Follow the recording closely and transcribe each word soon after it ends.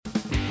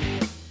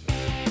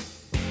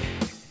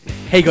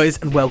Hey guys,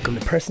 and welcome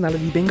to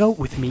Personality Bingo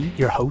with me,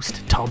 your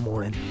host, Tom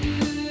Moran.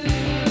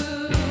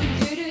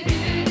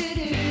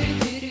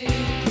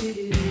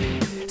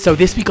 So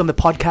this week on the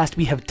podcast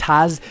we have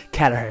Taz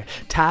Kelleher.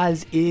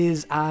 Taz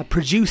is a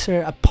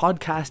producer, a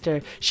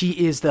podcaster. She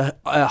is the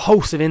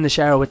host of In the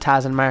Shower with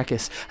Taz and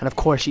Marcus, and of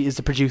course she is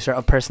the producer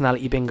of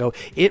Personality Bingo.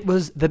 It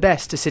was the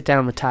best to sit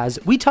down with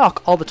Taz. We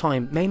talk all the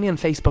time, mainly on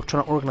Facebook,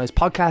 trying to organise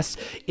podcasts,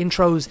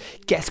 intros,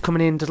 guests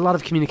coming in. There's a lot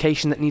of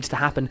communication that needs to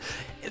happen.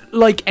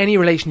 Like any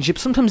relationship,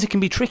 sometimes it can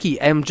be tricky,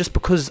 just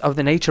because of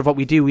the nature of what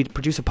we do. We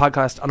produce a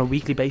podcast on a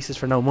weekly basis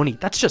for no money.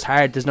 That's just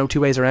hard. There's no two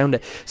ways around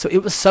it. So it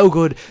was so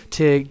good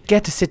to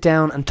get to sit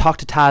down and talk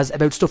to Taz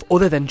about stuff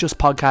other than just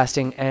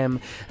podcasting, and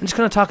just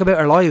kind of talk about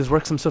our lives,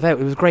 work some stuff out.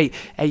 It was great.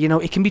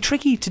 It can be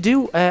tricky to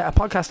do a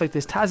podcast like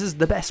this. Taz is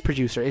the best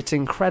producer. It's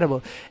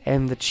incredible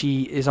that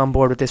she is on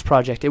board with this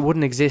project. It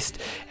wouldn't exist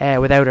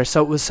without her.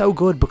 So it was so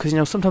good because,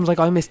 sometimes like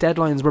I miss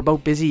deadlines. We're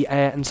both busy,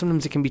 and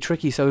sometimes it can be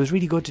tricky. So it was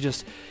really good to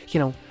just,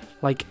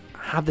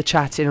 have the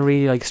chats in a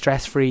really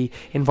stress-free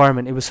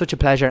environment. It was such a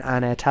pleasure,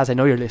 and Taz, I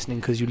know you're listening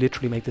because you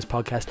literally make this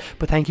podcast,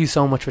 but thank you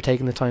so much for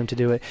taking the time to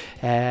do it.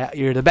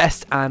 You're the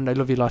best, and I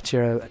love you lots.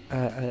 You're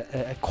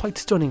a quite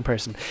stunning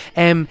person.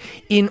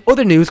 In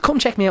other news, come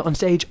check me out on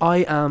stage.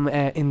 I am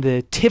in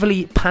the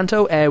Tivoli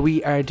Panto.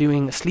 We are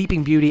doing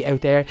Sleeping Beauty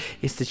out there.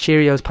 It's the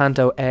Cheerios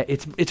Panto.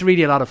 It's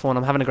really a lot of fun.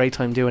 I'm having a great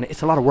time doing it.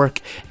 It's a lot of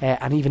work,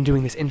 and even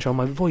doing this intro,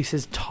 my voice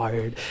is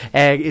tired.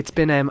 It's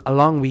been a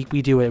long week.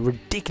 We do a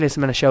ridiculous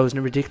amount of shows in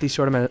a ridiculous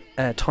short amount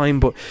of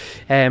time, but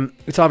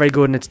it's all very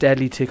good, and it's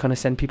deadly to kind of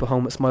send people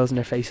home with smiles on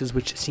their faces,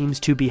 which seems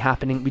to be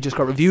happening. We just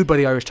got reviewed by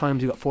the Irish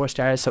Times. We got 4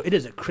 stars, so it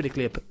is a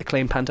critically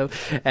acclaimed panto,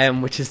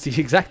 which is the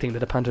exact thing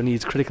that a panto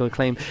needs, critical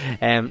acclaim.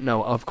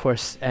 No, of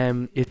course,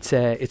 it's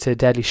a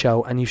deadly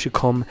show, and you should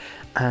come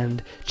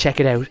and check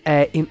it out.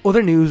 In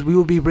other news, we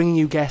will be bringing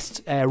you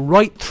guests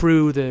right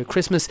through the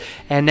Christmas.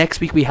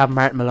 Next week we have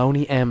Martin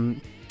Maloney,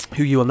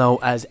 who you will know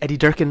as Eddie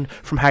Durkin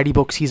from Hardy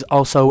Books. He's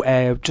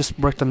also just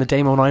worked on the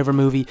Damon Ivor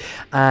movie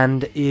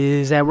and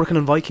is working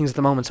on Vikings at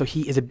the moment. So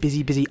he is a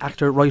busy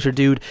actor, writer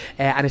dude,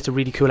 and it's a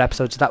really cool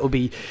episode. So that will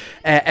be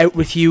out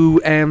with you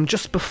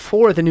just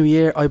before the new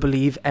year, I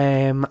believe.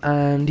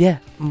 And yeah,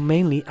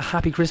 mainly a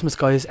happy Christmas,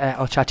 guys.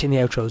 I'll chat to you in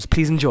the outros.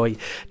 Please enjoy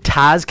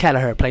Taz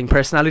Kelleher playing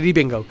Personality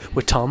Bingo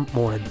with Tom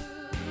Moran.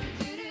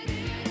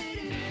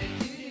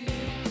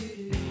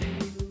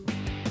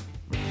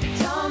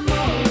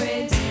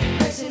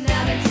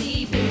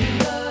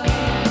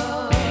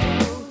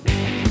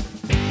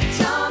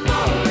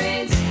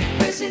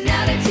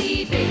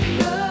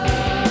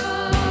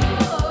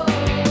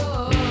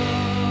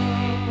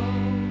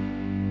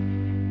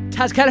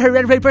 Taz Kelleher,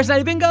 ready to play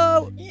Personality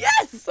Bingo?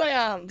 Yes, I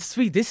am.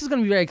 Sweet. This is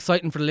going to be very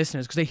exciting for the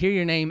listeners because they hear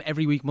your name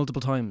every week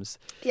multiple times.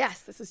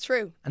 Yes, this is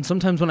true. And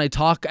sometimes when I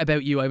talk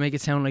about you, I make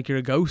it sound like you're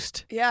a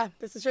ghost. Yeah,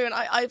 this is true. And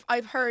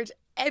I've heard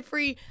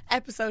every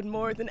episode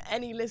more than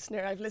any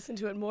listener. I've listened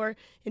to it more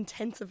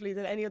intensively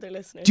than any other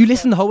listener. Do you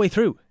listen the whole way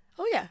through?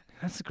 Oh, yeah.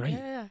 That's great.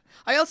 Yeah.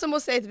 I also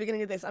must say at the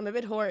beginning of this, I'm a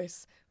bit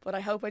hoarse, but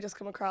I hope I just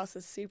come across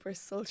as super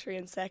sultry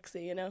and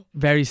sexy,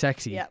 Very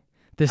sexy. Yeah.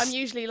 I'm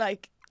usually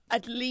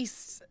at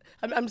least...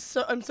 I'm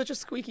such a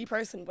squeaky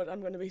person, but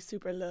I'm going to be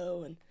super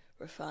low and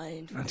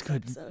refined. That's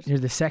good. Episode. You're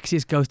the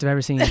sexiest ghost I've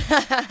ever seen.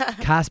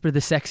 Casper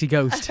the Sexy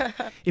Ghost.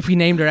 If we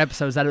named our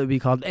episodes, that would be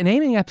called. And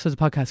naming episodes of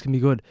podcasts can be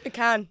good. It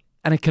can.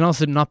 And it can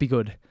also not be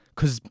good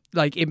because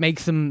it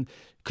makes them...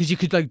 Because you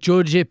could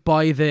judge it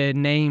by the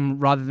name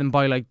rather than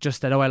by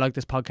just that, I like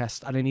this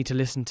podcast and I need to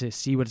listen to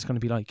see what it's going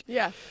to be like.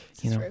 Yeah,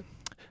 it's true.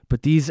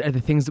 But these are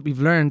the things that we've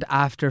learned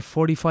after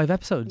 45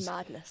 episodes.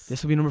 Madness.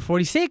 This will be number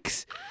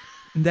 46.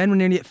 And then we're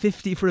nearly at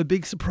 50 for a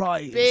big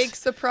surprise. Big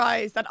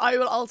surprise that I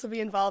will also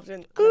be involved in.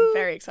 And I'm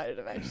very excited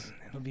about.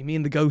 It'll be me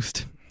and the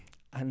ghost.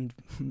 And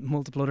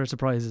multiple other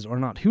surprises or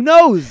not. Who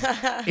knows?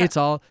 It's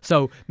all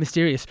so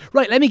mysterious.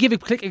 Right, let me give a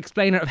quick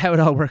explainer of how it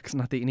all works.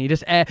 Not that you need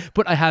it.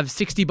 But I have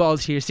 60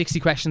 balls here, 60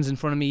 questions in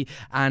front of me,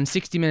 and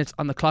 60 minutes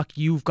on the clock.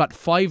 You've got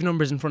 5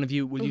 numbers in front of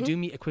you. Will you do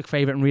me a quick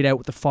favour and read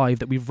out the 5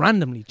 that we've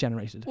randomly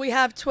generated? We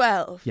have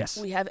 12. Yes.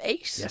 We have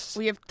 8. Yes.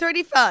 We have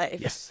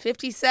 35. Yes.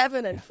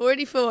 57 and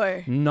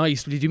 44.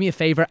 Nice. Will you do me a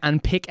favour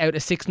and pick out a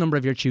 6th number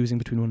of your choosing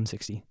between 1 and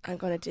 60? I'm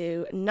going to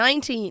do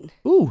 19.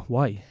 Ooh,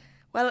 why?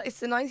 Well, it's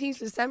the 19th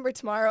of December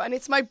tomorrow, and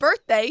it's my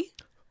birthday.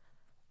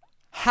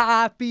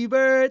 Happy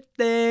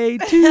birthday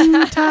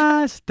to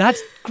Taz. That's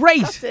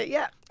great. That's it,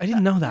 yeah. I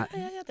didn't know that.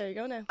 Yeah, there you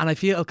go now. And I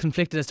feel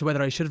conflicted as to whether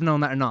I should have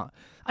known that or not.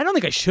 I don't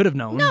think I should have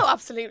known. No,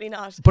 absolutely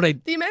not.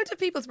 But the amount of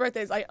people's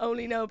birthdays I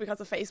only know because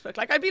of Facebook.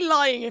 I'd be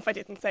lying if I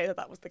didn't say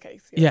that was the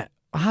case. Yeah.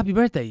 Happy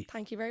birthday.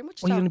 Thank you very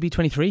much, Are you going to be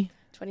 23?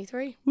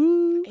 23.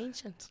 Woo.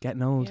 Ancient.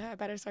 Getting old. Yeah, I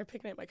better start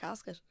picking out my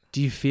casket.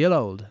 Do you feel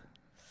old?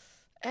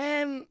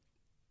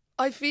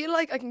 I feel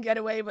like I can get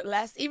away with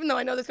less, even though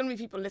I know there's going to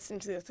be people listening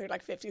to this who are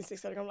 50 and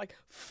 60 that are going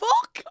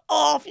fuck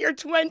off, you're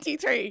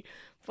 23.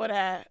 But,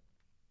 I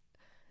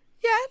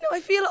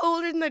feel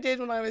older than I did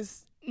when I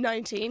was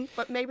 19,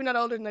 but maybe not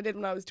older than I did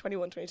when I was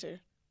 21, 22.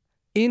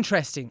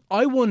 Interesting.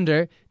 I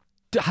wonder,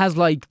 has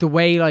like the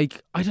way,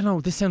 like, I don't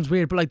know, this sounds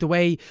weird, but like the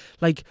way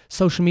like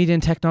social media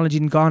and technology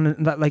and gone,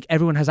 and that like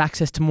everyone has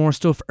access to more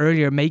stuff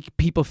earlier, make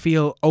people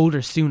feel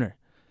older sooner.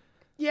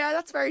 Yeah,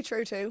 that's very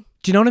true too.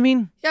 Do you know what I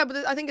mean? Yeah, but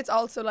I think it's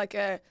also like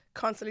a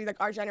constantly, like,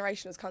 our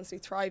generation is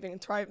constantly striving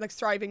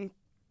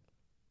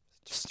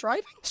To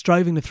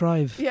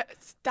thrive. Yeah,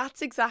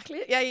 that's exactly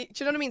it. Yeah, do you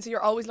know what I mean? So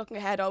you're always looking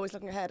ahead, always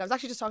looking ahead. I was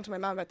actually just talking to my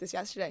mum about this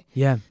yesterday.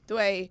 Yeah. The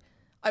way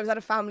I was at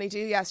a family do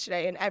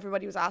yesterday, and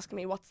everybody was asking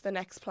me, what's the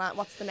next plan?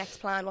 What's the next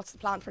plan? What's the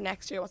plan for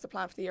next year? What's the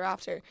plan for the year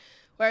after?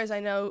 Whereas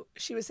I know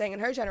she was saying in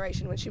her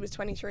generation, when she was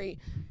 23,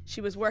 she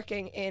was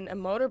working in a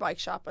motorbike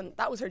shop, and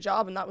that was her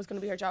job, and that was going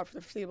to be her job for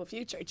the foreseeable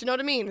future. Do you know what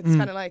I mean? It's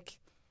kind of like,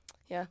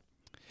 yeah.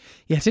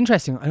 Yeah, it's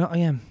interesting. I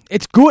am.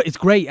 It's good. It's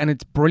great, and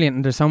it's brilliant.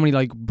 And there's so many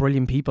like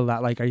brilliant people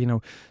that like are, you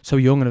know, so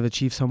young and have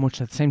achieved so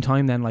much. At the same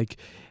time, then like,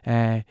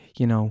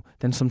 you know,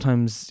 then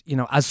sometimes, you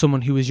know, as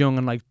someone who is young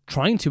and like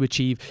trying to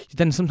achieve,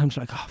 then sometimes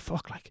you're like, oh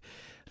fuck, like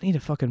I need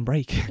a fucking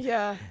break.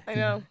 Yeah, I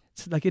know.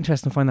 It's like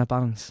interesting to find that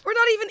balance. We're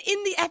not even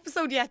in the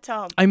episode yet,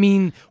 Tom. I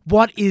mean,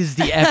 what is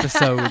the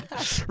episode?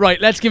 Right,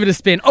 let's give it a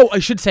spin. Oh, I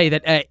should say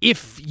that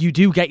if you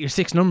do get your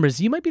 6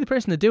 numbers, you might be the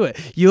person to do it.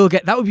 You'll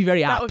get that would be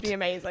very apt. That would be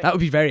amazing. That would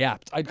be very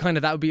apt.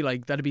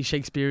 That'd be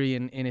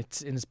Shakespearean in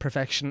its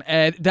perfection.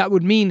 That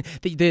would mean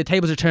that the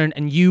tables are turned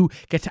and you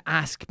get to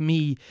ask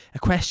me a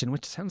question,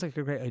 which sounds like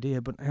a great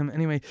idea. But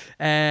anyway,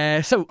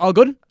 so all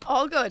good?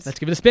 All good. Let's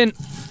give it a spin.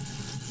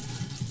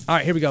 All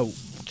right, here we go.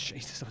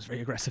 Jesus, that was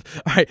very aggressive.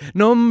 All right,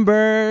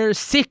 number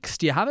 6.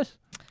 Do you have it?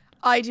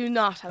 I do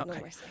not have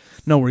number 6.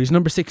 No worries.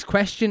 Number 6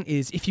 question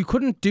is, if you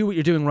couldn't do what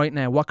you're doing right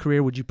now, what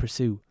career would you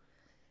pursue?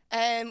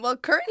 Well,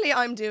 currently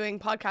I'm doing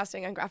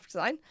podcasting and graphic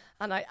design,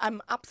 and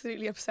I'm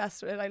absolutely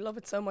obsessed with it. I love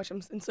it so much.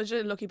 I'm in such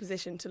a lucky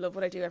position to love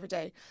what I do every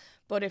day.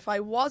 But if I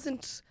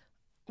wasn't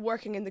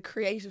working in the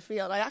creative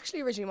field, I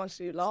actually originally wanted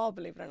to do law,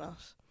 believe it or not.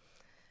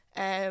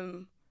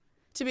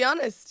 To be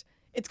honest,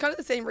 it's kind of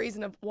the same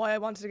reason of why I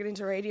wanted to get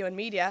into radio and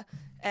media.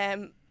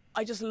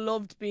 I just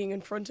loved being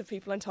in front of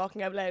people and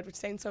talking out loud, which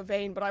sounds so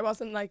vain, but I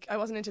wasn't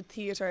into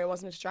theatre, I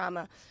wasn't into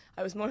drama.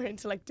 I was more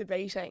into like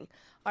debating,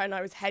 and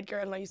I was head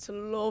girl, and I used to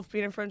love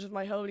being in front of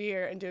my whole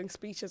year and doing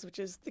speeches, which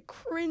is the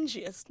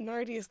cringiest,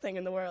 nerdiest thing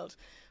in the world.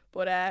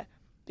 But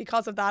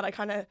because of that, I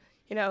kind of,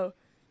 you know,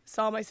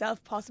 saw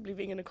myself possibly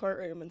being in a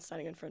courtroom and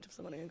standing in front of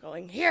someone and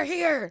going, "Here,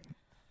 here."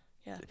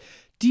 Yeah.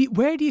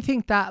 Where do you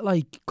think that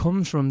like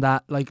comes from,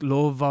 that like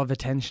love of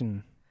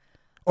attention?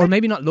 Or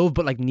maybe not love,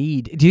 but like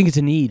need. Do you think it's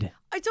a need?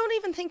 I don't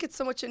even think it's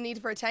so much a need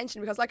for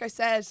attention, because like I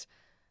said,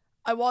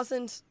 I was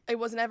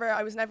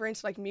never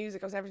into like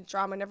music. I was never into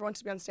drama. I never wanted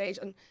to be on stage.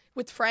 And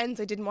with friends,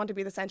 I didn't want to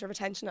be the centre of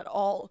attention at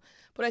all.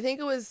 But I think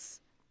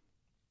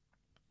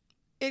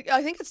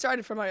it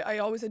started from, I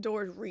always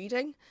adored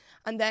reading.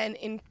 And then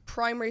in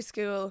primary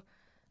school,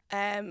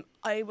 I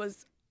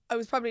was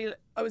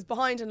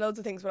behind in loads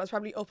of things, but I was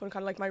probably up on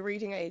kind of like my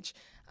reading age.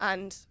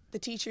 And the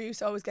teacher used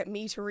to always get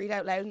me to read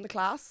out loud in the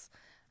class.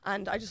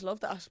 And I just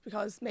loved that,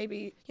 because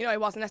maybe, you know, I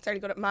wasn't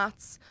necessarily good at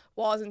maths,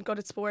 wasn't good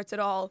at sports at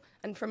all.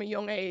 And from a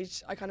young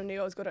age, I kind of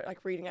knew I was good at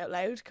like reading out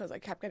loud, because I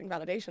kept getting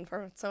validation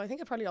for it. So I think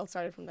it probably all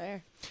started from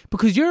there.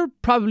 Because you're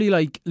probably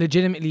like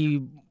legitimately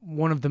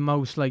one of the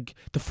most like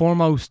the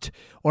foremost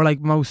or like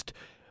most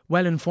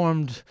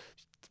well-informed,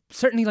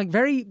 certainly like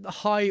very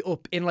high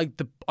up in like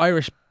the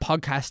Irish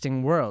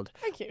podcasting world.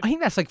 Thank you. I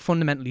think that's like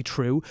fundamentally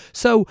true.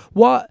 So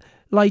what,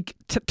 like,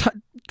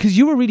 because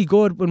you were really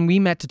good when we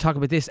met to talk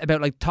about this, about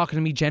like talking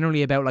to me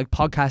generally about like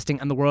podcasting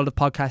and the world of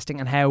podcasting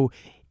and how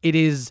it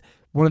is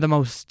one of the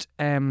most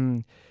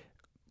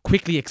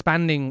quickly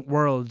expanding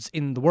worlds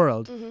in the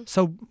world. Mm-hmm.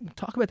 So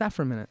talk about that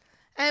for a minute.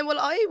 Well,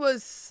 I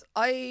was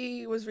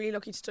really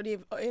lucky to study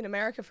in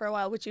America for a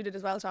while, which you did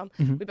as well, Tom.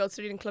 Mm-hmm. We both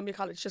studied in Columbia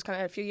College, just kind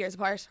of a few years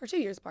apart, or 2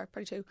 years apart,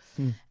 probably 2.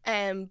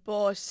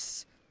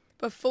 But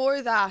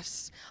before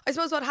that, I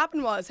suppose what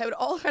happened was, how it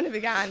all kind of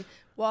began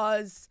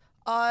was,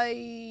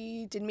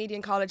 I did media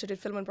in college. I did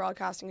film and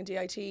broadcasting and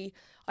DIT.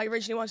 I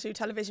originally wanted to do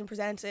television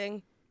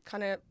presenting,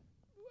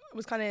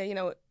 was you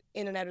know,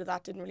 in and out of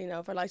that, didn't really know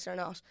if I liked it or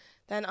not.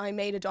 Then I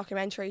made a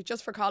documentary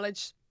just for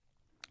college.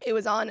 It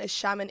was on a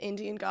shaman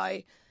Indian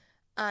guy,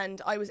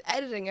 and I was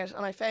editing it,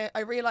 and I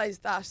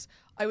realised that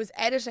I was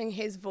editing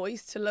his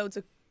voice to loads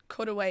of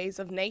cutaways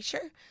of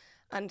nature.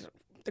 And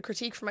the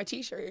critique from my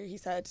teacher, he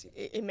said,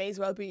 it may as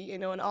well be, you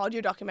know, an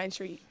audio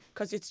documentary,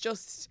 because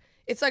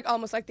it's like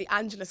almost like the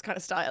Angelus kind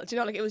of style. Do you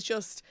know, like it was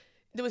just,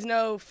 there was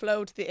no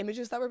flow to the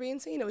images that were being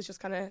seen. It was just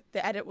kind of,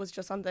 the edit was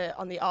just on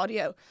the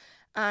audio.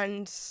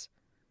 And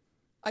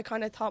I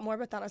kind of thought more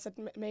about that. I said,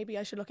 maybe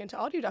I should look into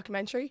audio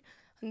documentary.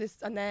 And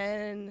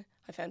then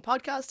I found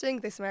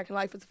podcasting. This American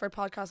Life was the first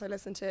podcast I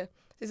listened to.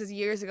 This is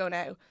years ago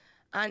now.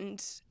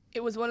 And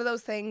it was one of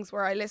those things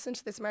where I listened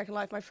to This American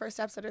Life, my first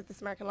episode of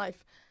This American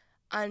Life,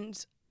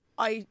 and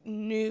I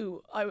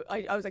knew, I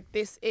was like,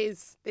 this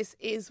is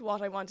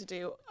what I want to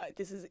do.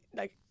 This is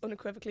like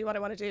unequivocally what I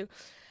want to do.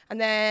 And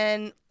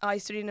then I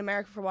studied in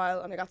America for a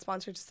while, and I got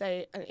sponsored to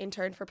say an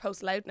intern for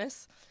Post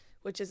Loudness,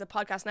 which is a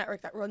podcast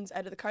network that runs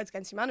out of the Cards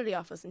Against Humanity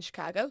office in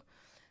Chicago.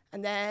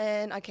 And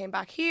then I came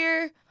back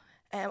here.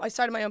 I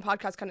started my own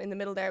podcast kind of in the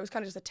middle there. It was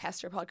kind of just a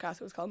tester podcast.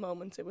 It was called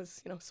Moments. It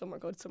was, some were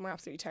good, some were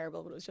absolutely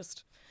terrible, but it was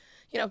just,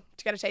 to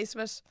get a taste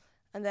of it.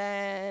 And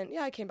then,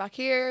 I came back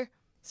here,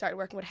 started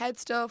working with Head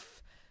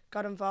Stuff,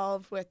 got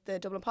involved with the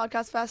Dublin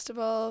Podcast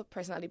Festival,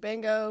 Personality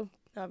Bingo.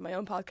 I have my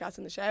own podcast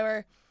in the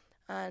shower.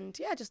 And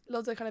just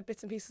loads of kind of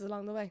bits and pieces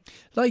along the way.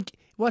 Like,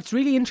 what's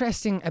really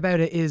interesting about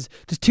it is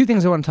there's two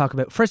things I want to talk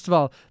about. First of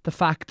all, the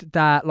fact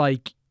that,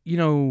 like,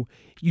 you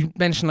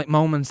mentioned like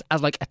Moments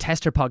as like a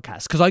tester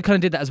podcast, because I kind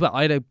of did that as well.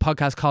 I had a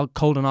podcast called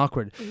Cold and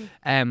Awkward.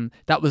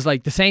 That was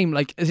like the same,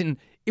 like as in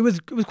it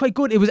was quite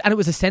good. It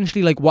was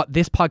essentially like what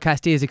this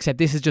podcast is, except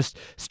this is just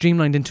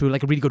streamlined into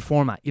like a really good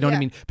format. You know what I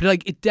mean? But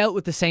like it dealt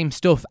with the same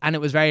stuff, and it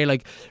was very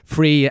like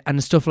free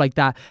and stuff like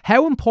that.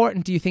 How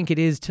important do you think it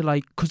is to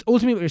like? Because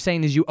ultimately, what you're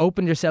saying is you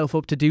opened yourself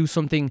up to do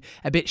something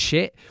a bit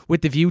shit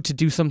with the view to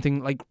do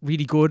something like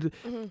really good.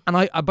 And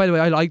I by the way,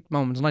 I like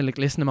Moments and I like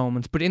listen to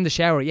Moments, but in the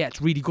shower,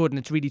 it's really good and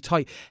it's really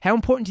tight. How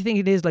important do you think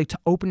it is like to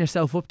open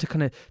yourself up to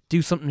kind of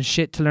do something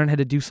shit to learn how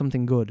to do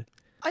something good?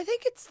 I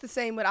think it's the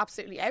same with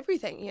absolutely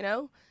everything,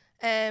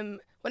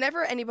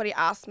 Whenever anybody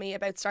asks me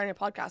about starting a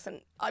podcast,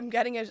 and I'm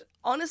getting it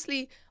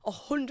honestly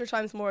 100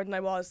 times more than I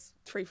was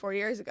 3-4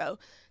 years ago,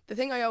 the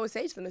thing I always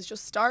say to them is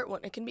just start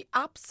one. It can be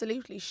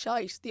absolutely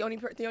shite. The only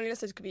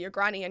listeners could be your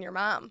granny and your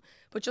mum,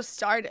 but just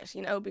start it,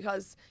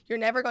 because you're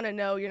never going to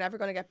know, you're never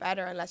going to get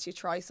better unless you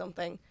try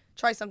something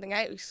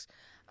out.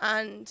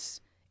 And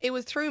it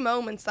was through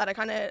Moments that I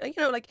kind of,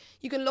 like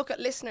you can look at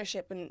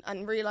listenership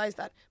and realise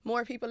that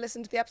more people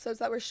listen to the episodes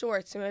that were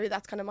short, so maybe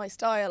that's kind of my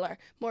style, or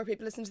more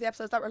people listen to the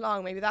episodes that were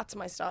long, maybe that's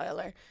my style,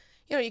 or,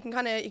 you can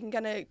kind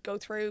of go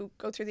through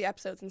the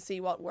episodes and see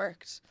what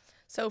worked.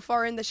 So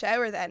for In the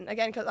Shower then,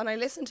 again, and I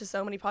listen to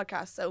so many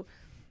podcasts, so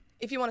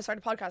if you want to start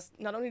a podcast,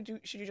 not only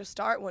should you just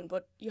start one,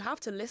 but you have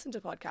to listen to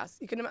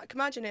podcasts. You can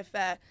imagine if,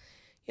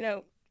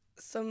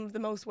 some of the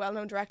most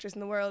well-known directors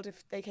in the world,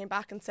 if they came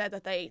back and said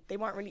that they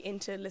weren't really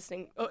into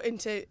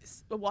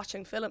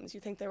watching films, you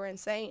think they were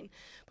insane.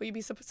 But you'd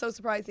be so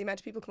surprised the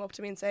amount of people come up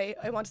to me and say,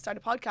 I want to start a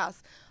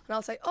podcast. And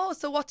I'll say, oh,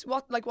 so what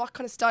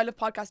kind of style of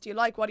podcast do you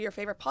like? What are your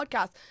favourite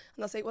podcasts? And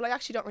they'll say, well, I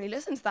actually don't really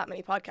listen to that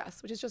many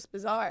podcasts, which is just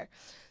bizarre.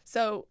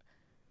 So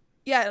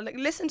like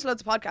listen to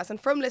loads of podcasts.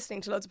 And from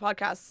listening to loads of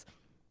podcasts,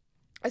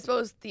 I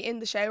suppose the In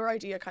the Shower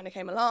idea kind of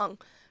came along.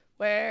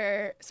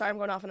 Where, sorry, I'm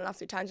going off on an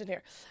absolute tangent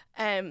here,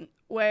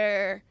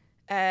 where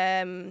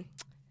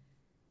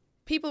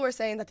people were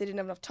saying that they didn't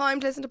have enough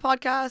time to listen to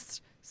podcasts.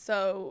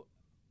 So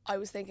I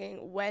was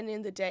thinking, when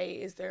in the day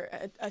is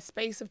there a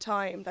space of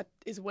time that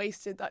is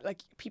wasted, that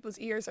like people's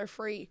ears are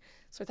free?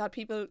 So I thought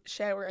people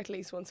shower at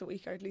least once a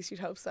week, or at least you'd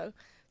hope so.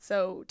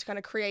 So to kind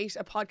of create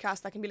a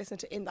podcast that can be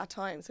listened to in that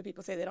time, so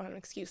people say they don't have an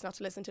excuse not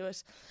to listen to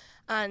it.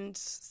 And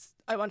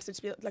I wanted it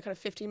to be like kind of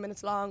 15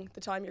 minutes long,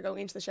 the time you're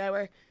going into the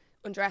shower,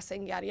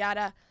 undressing, yada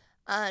yada,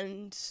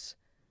 and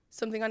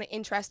something kind of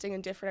interesting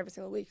and different every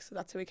single week. So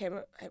that's how we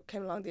came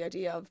along the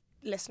idea of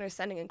listeners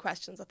sending in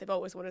questions that they've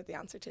always wanted the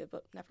answer to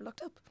but never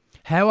looked up.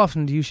 How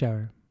often do you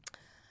shower?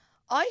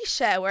 I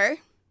shower.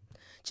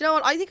 Do you know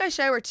what? I think I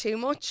shower too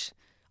much.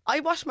 I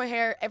wash my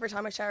hair every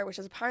time I shower, which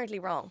is apparently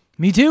wrong.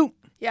 Me too.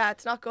 Yeah,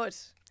 it's not good.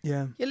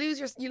 Yeah. You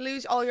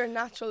lose all your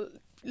natural,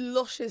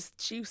 luscious,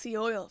 juicy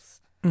oils.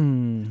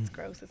 It's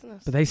gross, isn't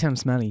it? But they sound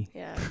smelly.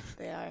 Yeah,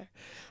 they are.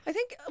 I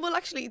think, well,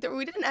 actually,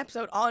 we did an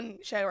episode on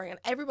showering, and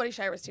everybody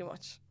showers too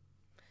much.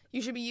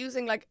 You should be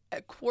using like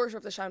a quarter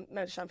of the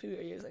amount of shampoo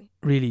you're using.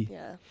 Really?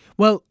 Yeah.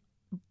 Well,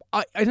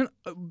 I don't.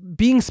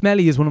 Being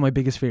smelly is one of my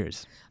biggest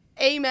fears.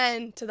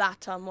 Amen to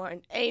that, Tom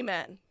Moran.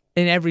 Amen.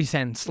 In every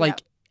sense,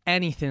 like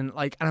anything,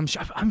 like, and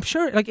I'm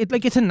sure, like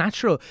it's a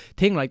natural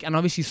thing, like, and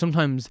obviously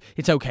sometimes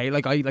it's okay.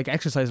 Like I like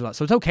exercise a lot,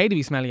 so it's okay to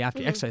be smelly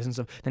after you exercise and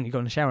stuff. Then you go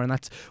in the shower, and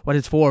that's what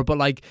it's for. But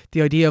like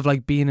the idea of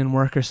like being in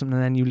work or something,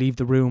 and then you leave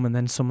the room, and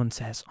then someone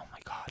says, "Oh my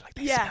god, like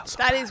they smell so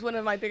that bad." Is one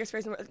of my biggest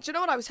fears. Do you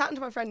know what? I was chatting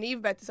to my friend Neve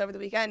about this over the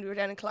weekend. We were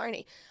down in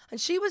Killarney,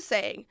 and she was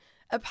saying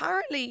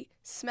apparently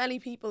smelly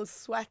people's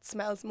sweat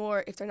smells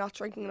more if they're not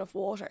drinking enough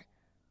water.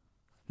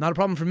 Not a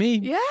problem for me.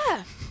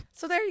 Yeah.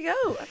 So there you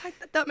go. I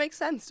think that makes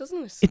sense,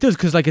 doesn't it? It does,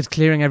 because like it's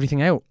clearing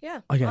everything out. Yeah.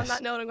 I guess. On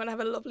that note, I'm going to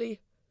have a lovely...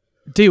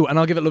 And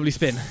I'll give it a lovely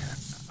spin.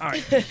 All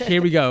right.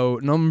 Here we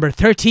go. Number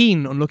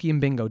 13, Unlucky in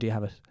Bingo. Do you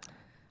have it?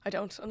 I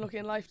don't. Unlucky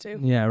in life too.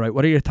 Yeah, right.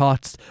 What are your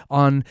thoughts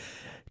on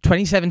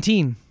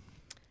 2017?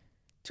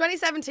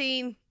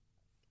 2017,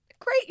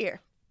 great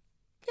year.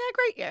 Yeah,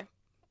 great year.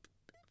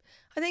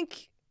 I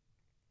think,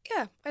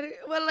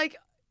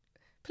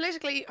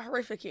 politically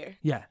horrific year.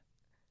 Yeah.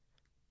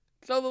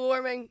 Global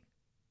warming,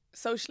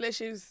 social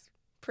issues,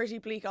 pretty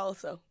bleak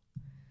also.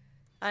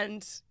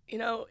 And,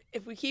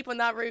 if we keep on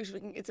that route,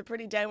 it's a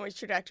pretty downward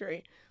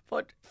trajectory.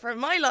 But for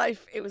my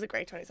life, it was a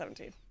great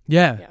 2017.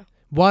 Yeah.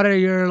 What are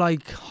your,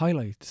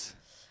 highlights?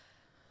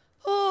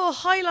 Oh,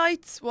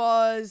 highlights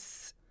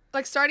was,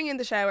 starting in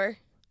the shower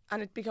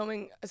and it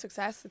becoming a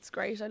success. It's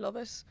great. I love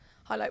it.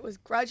 Highlight was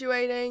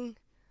graduating.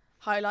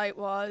 Highlight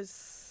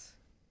was,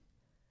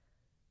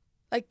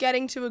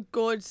 getting to a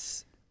good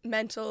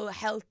mental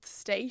health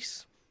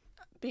state,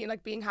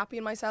 being happy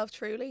in myself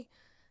truly.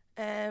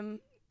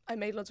 I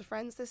made loads of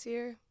friends this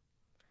year.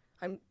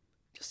 I'm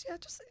just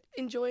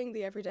enjoying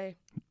the everyday.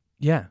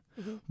 Yeah.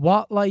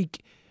 What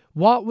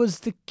was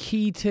the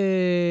key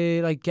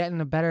to like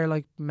getting a better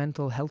like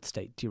mental health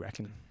state, do you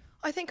reckon?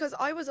 I think because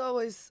I was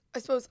always, I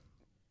suppose,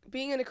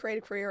 being in a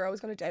creative career, you're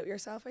always going to doubt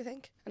yourself, I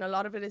think. And a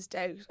lot of it is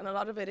doubt. And a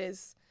lot of it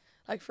is,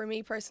 like for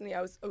me personally,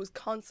 I was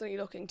constantly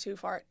looking too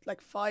far,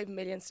 like 5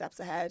 million steps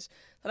ahead,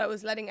 that I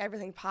was letting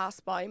everything pass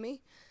by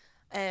me.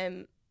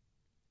 And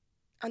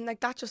like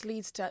that just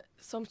leads to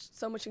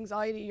so much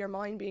anxiety, your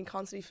mind being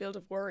constantly filled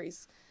with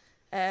worries.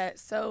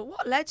 So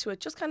what led to it?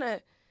 Just kind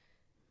of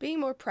being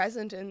more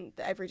present in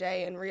the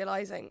everyday and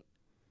realising,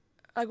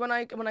 like when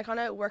I kind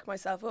of work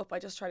myself up, I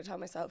just try to tell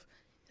myself,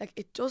 like,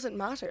 it doesn't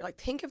matter. Like,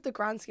 think of the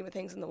grand scheme of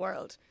things in the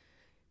world.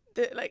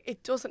 Like,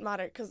 it doesn't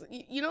matter. Because,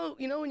 you know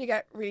when you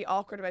get really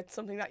awkward about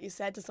something that you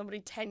said to somebody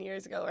 10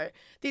 years ago, or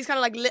these kind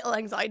of, like, little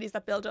anxieties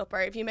that build up,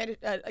 or if you made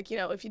it, like, you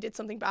know, if you did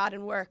something bad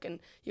in work and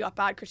you got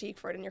bad critique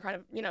for it and you're kind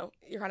of, you know,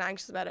 you're kind of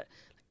anxious about it.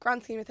 Like,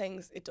 grand scheme of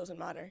things, it doesn't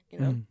matter, you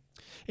know?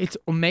 It's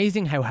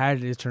amazing how hard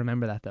it is to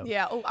remember that, though.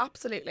 Yeah, oh,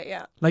 absolutely,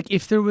 yeah. Like,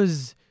 if there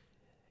was...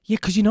 Yeah,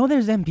 because, you know,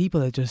 there's them people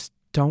that just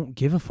don't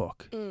give a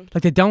fuck.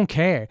 Like, they don't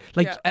care.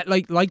 Like,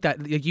 like that.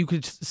 Like, you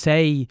could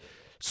say...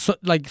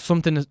 like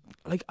something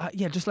like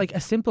just like a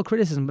simple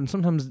criticism, but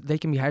sometimes they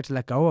can be hard to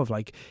let go of,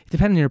 like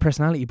depending on your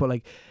personality. But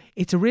like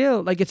it's a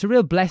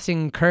real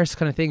blessing curse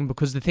kind of thing,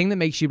 because the thing that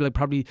makes you like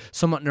probably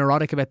somewhat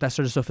neurotic about that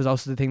sort of stuff is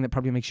also the thing that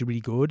probably makes you really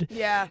good.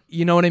 Yeah,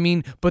 you know what I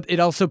mean. But it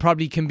also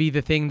probably can be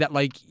the thing that,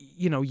 like,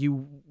 you know,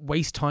 you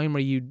waste time, or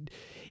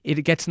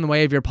it gets in the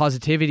way of your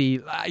positivity.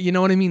 You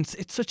know what I mean?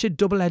 It's such a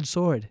double-edged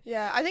sword.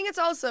 Yeah, I think it's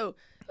also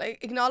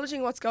like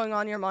acknowledging what's going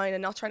on in your mind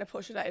and not trying to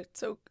push it out.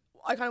 So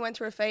I kind of went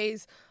through a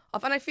phase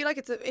of, and I feel like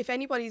if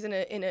anybody's in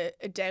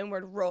a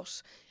downward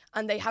rut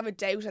and they have a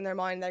doubt in their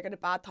mind, they're got a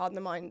bad thought in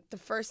their mind, the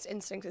first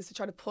instinct is to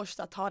try to push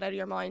that thought out of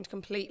your mind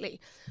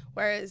completely.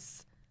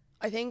 Whereas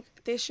I think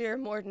this year,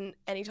 more than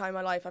any time in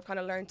my life, I've kind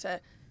of learned to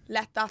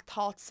let that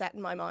thought set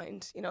in my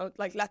mind. You know,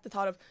 like let the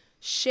thought of,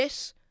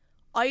 shit,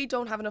 I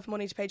don't have enough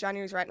money to pay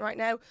January's rent right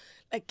now.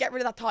 Like, get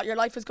rid of that thought. Your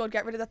life is good.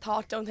 Get rid of that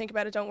thought. Don't think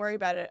about it. Don't worry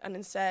about it. And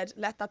instead,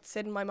 let that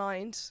sit in my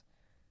mind.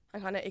 I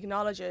kind of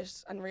acknowledge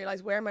it and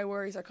realise where my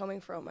worries are coming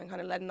from, and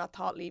kind of letting that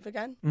thought leave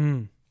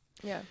again.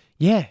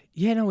 Yeah.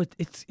 No,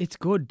 it's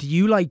good. Do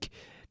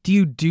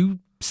you do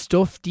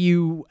stuff? Do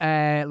you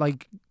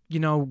like, you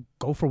know,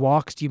 go for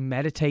walks? Do you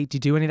meditate? Do you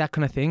do any of that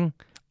kind of thing?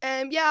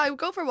 Yeah, I would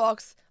go for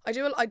walks. I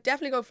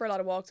definitely go for a lot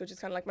of walks, which is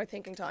kind of like my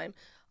thinking time.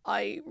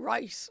 I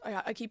write.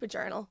 I keep a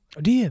journal.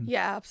 Oh, do you?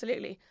 Yeah,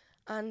 absolutely.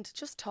 And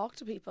just talk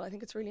to people. I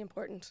think it's really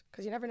important,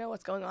 because you never know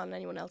what's going on in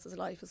anyone else's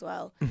life as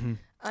well.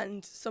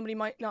 And somebody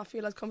might not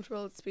feel as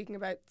comfortable speaking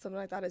about something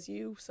like that as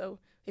you. So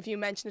if you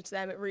mention it to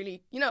them, it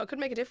really, you know, it could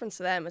make a difference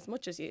to them as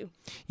much as you.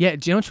 Yeah,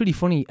 do you know what's really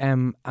funny?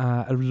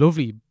 A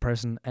lovely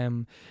person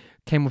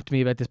came up to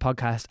me about this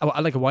podcast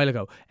like a while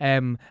ago.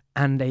 And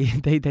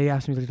they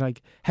asked me,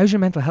 like, how's your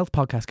mental health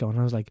podcast going?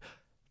 And I was like,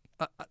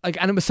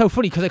 and it was so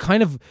funny, because I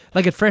kind of,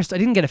 like, at first I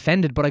didn't get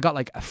offended, but I got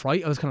like a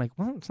fright. I was kind of like,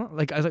 well, it's not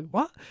like, I was like,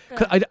 what?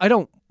 Cause I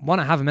don't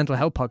want to have a mental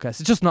health podcast.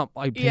 It's just not,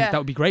 I think that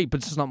would be great,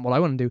 but it's just not what I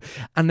want to do.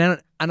 And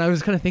I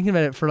was kind of thinking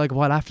about it for like a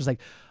while after. It's like,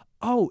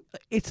 oh,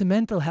 it's a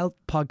mental health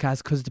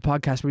podcast because it's a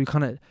podcast where you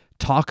kind of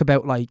talk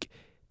about like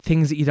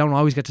things that you don't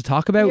always get to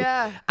talk about.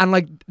 Yeah. And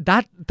like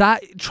that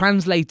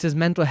translates as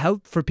mental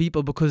health for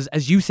people, because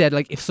as you said,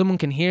 like if someone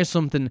can hear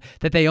something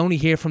that they only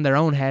hear from their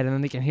own head, and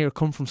then they can hear it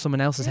come from someone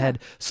else's head,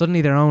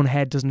 suddenly their own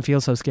head doesn't feel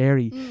so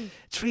scary.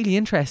 It's really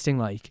interesting,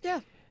 like.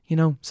 Yeah. You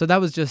know, so that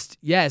was just,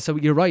 so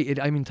you're right.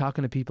 I mean,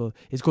 talking to people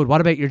is good.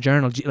 What about your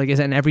journal? Like, is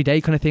it an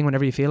everyday kind of thing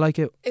whenever you feel like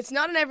it? It's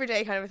not an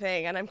everyday kind of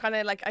thing. And I'm kind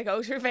of like, I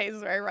go through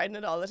phases where I write in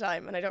it all the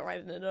time and I don't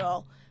write in it at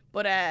all.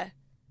 But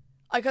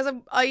because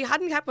I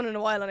hadn't kept one in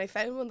a while, and I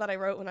found one that I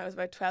wrote when I was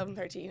about 12 and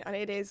 13, and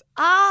it is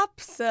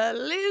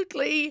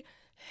absolutely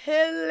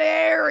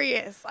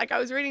hilarious. Like, I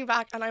was reading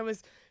back and I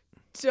was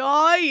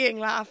dying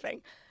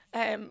laughing.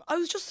 I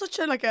was just such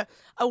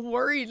a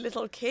worried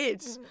little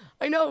kid.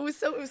 I know, it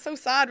was so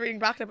sad reading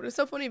back at it, but it was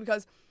so funny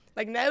because,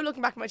 like, now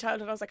looking back at my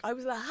childhood, I was like, I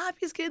was the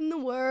happiest kid in the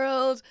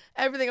world.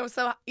 Everything, I was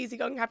so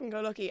easygoing,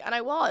 happy-go-lucky, and I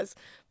was.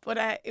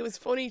 But it was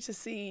funny to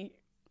see,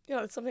 you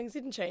know, some things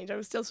didn't change. I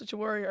was still such a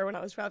worrier when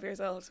I was 12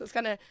 years old. So it was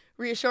kind of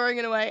reassuring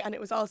in a way, and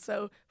it was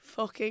also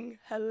fucking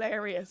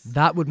hilarious.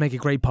 That would make a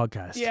great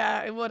podcast.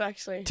 Yeah, it would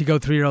actually. To go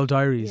through your old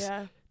diaries.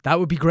 Yeah. That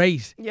would be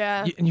great.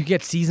 Yeah. And you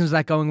get seasons of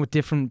that going with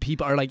different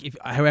people, or like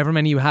however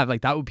many you have,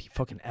 like that would be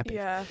fucking epic.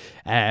 Yeah.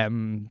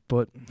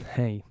 But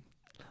hey,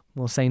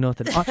 we'll say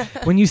nothing.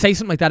 When you say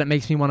something like that, it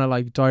makes me want to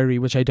like diary,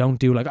 which I don't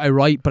do. Like I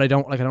write, but I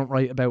don't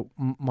write about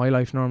my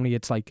life normally.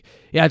 It's like,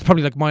 it's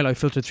probably like my life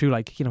filtered through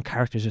like, you know,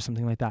 characters or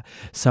something like that.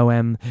 So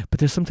but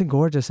there's something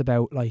gorgeous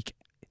about like,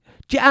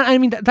 I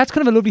mean, that's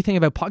kind of a lovely thing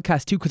about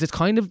podcasts too, because it's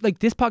kind of like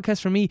this podcast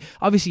for me,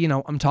 obviously, you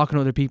know, I'm talking to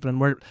other people and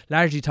we're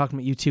largely talking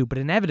about you too, but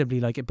inevitably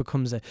like it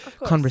becomes a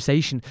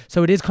conversation.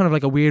 So it is kind of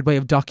like a weird way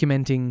of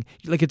documenting,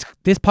 like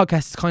this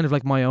podcast is kind of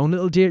like my own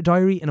little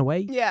diary in a way.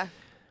 Yeah.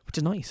 which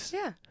is nice.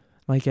 Yeah.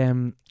 Like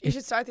You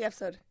should start the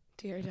episode.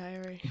 Dear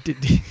Diary.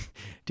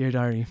 Dear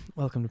Diary,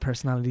 welcome to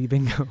Personality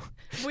Bingo.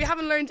 We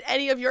haven't learned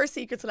any of your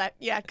secrets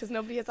yet because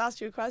nobody has asked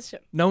you a question.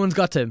 No one's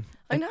got to.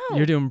 I know.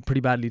 You're doing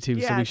pretty badly too,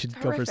 Yeah, so we should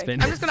go for a horrific.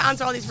 spin. I'm just going to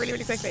answer all these really,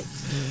 really quickly.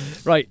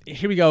 Right,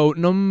 here we go.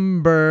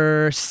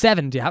 Number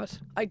 7. Do you have it?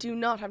 I do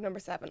not have number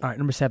 7. All right,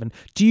 number 7.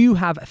 Do you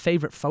have a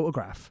favourite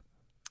photograph?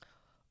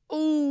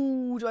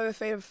 Oh, do I have a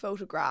favourite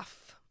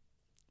photograph?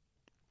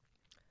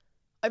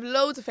 I have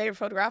loads of favourite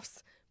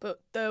photographs, but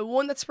the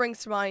one that springs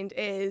to mind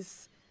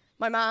is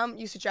my mum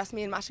used to dress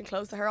me in matching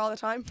clothes to her all the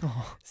time.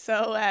 Oh.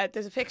 So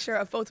there's a picture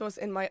of both of us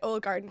in my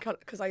old garden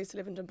because I used to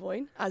live in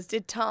Dunboyne, as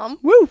did Tom.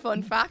 Woo!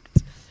 Fun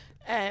fact.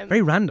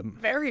 Very random.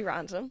 Very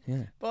random.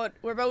 Yeah. But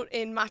we're both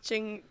in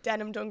matching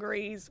denim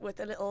dungarees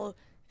with a little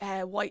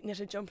white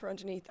knitted jumper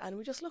underneath, and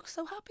we just look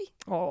so happy.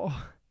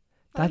 Oh,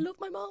 I love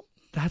my mum.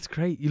 That's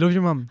great. You love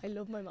your mum? I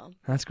love my mum.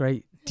 That's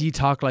great. Do you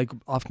talk like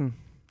often?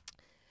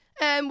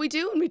 We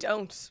do and we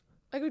don't.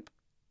 Like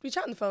we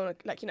chat on the phone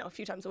like a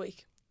few times a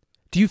week.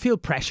 Do you feel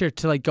pressure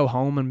to like go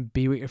home and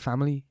be with your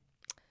family?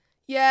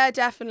 Yeah,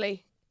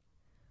 definitely.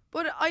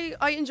 But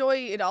I enjoy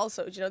it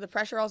also. You know, the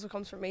pressure also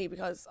comes from me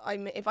because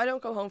if I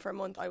don't go home for a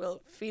month, I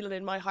will feel it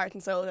in my heart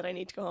and soul that I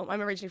need to go home.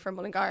 I'm originally from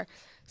Mullingar,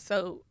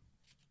 so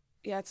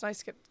yeah, it's nice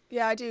to get.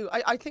 Yeah, I do.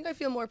 I think I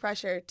feel more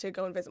pressure to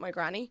go and visit my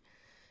granny.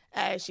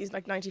 She's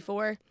like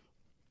 94,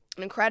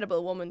 an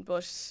incredible woman,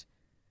 but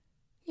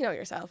you know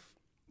yourself.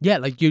 Yeah,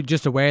 like you're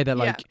just aware that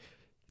like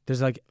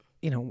there's like,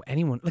 you know,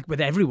 anyone, like with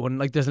everyone,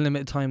 like there's a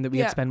limited time that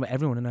we spend with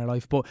everyone in our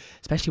life, but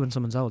especially when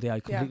someone's old. Yeah, I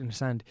completely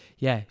understand.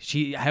 Yeah,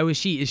 how is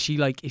she? Is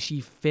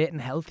she fit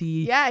and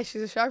healthy? Yeah,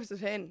 she's as sharp as a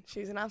pin.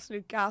 She's an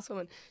absolute gas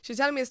woman. She was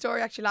telling me a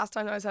story actually last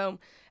time I was home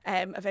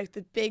about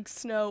the big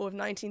snow of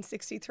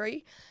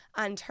 1963,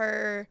 and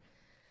her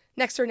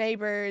next door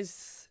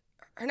neighbour's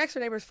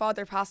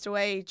father passed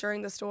away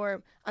during the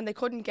storm, and they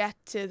couldn't get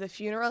to the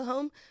funeral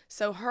home,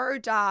 so her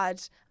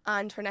dad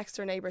and her next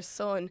door neighbour's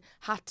son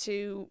had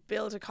to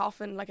build a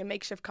coffin, like a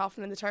makeshift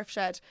coffin, in the turf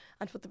shed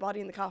and put the body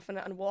in the coffin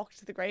and walk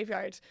to the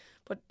graveyard.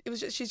 But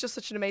she's just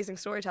such an amazing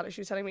storyteller. She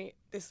was telling me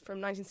this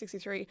from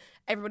 1963.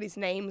 Everybody's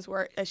names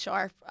were as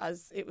sharp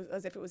as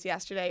if it was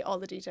yesterday. All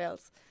the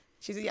details.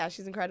 She's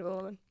an incredible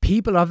woman.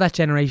 People of that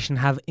generation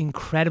have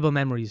incredible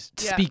memories,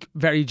 to speak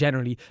very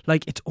generally.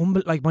 Like it's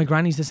like my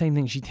granny's the same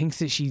thing. She thinks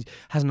that she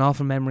has an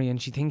awful memory, and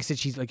she thinks that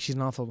she's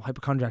an awful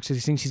hypochondriac. So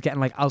she thinks she's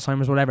getting like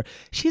Alzheimer's or whatever.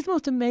 She has the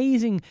most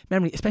amazing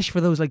memory, especially for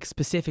those like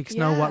specifics.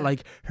 Know what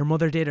like her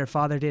mother did, her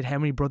father did, how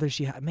many brothers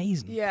she had.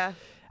 Amazing. Yeah.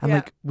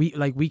 And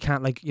we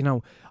can't, like, you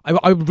know,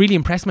 I really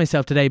impressed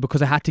myself today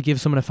because I had to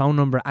give someone a phone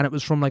number, and it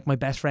was from like my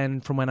best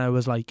friend from when I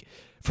was like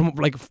from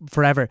like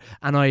forever,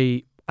 and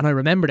I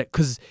remembered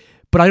it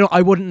but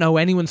I wouldn't know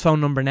anyone's phone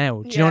number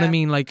now. Do you know what I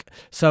mean? Like,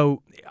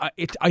 so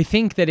I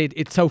think that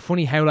it's so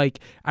funny how like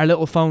our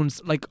little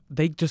phones, like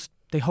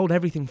they hold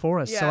everything for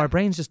us. So our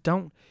brains just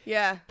don't.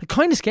 Yeah. They're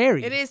kind of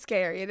scary. It is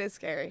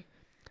scary.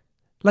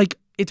 Like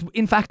it's,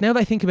 in fact, now that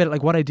I think about it,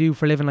 like what I do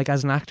for a living, like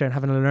as an actor and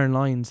having to learn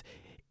lines,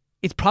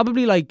 it's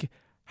probably like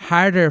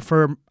harder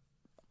for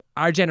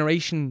our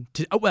generation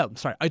to,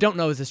 I don't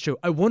know, is this true?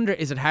 I wonder,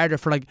 is it harder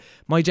for like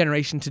my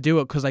generation to do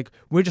it because like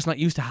we're just not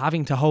used to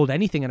having to hold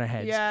anything in our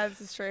heads. Yeah, this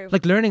is true.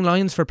 Like learning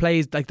lines for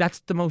plays, like that's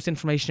the most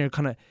information you're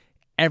kind of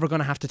ever going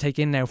to have to take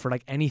in now for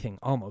like anything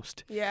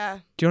almost. Yeah.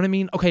 Do you know what I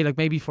mean? Okay, like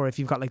maybe for if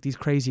you've got like these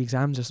crazy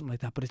exams or something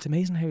like that, but it's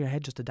amazing how your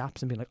head just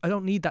adapts and be like, I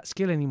don't need that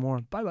skill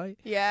anymore. Bye bye.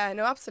 Yeah,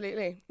 no,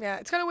 absolutely. Yeah,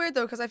 it's kind of weird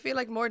though because I feel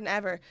like more than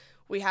ever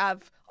we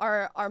have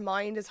our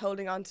mind is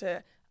holding on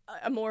to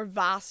a more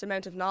vast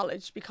amount of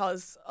knowledge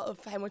because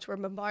of how much we're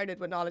bombarded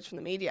with knowledge from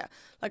the media.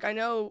 Like I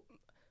know,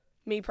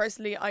 me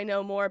personally, I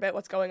know more about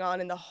what's going on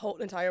in the whole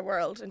entire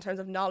world in terms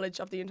of knowledge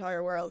of the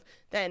entire world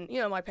than,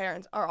 you know, my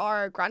parents or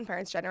our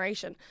grandparents'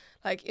 generation.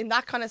 Like in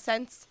that kind of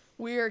sense,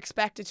 we're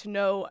expected to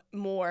know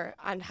more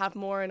and have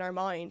more in our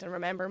mind and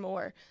remember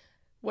more.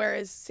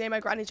 Whereas, say, my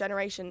granny's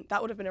generation, that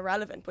would have been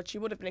irrelevant, but she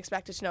would have been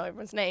expected to know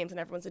everyone's names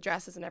and everyone's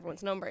addresses and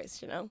everyone's numbers,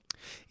 you know?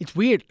 It's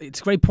weird. It's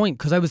a great point,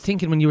 because I was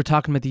thinking when you were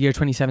talking about the year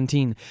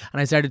 2017,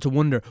 and I started to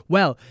wonder,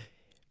 well,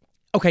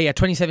 okay, yeah,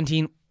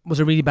 2017 was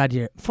a really bad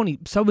year. Funny,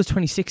 so was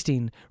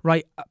 2016,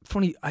 right?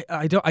 Funny,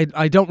 I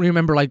don't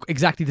remember, like,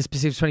 exactly the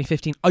specifics of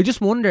 2015. I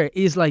just wonder,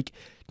 is, like,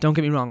 don't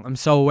get me wrong, I'm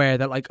so aware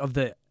that, like, of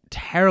the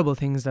terrible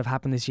things that have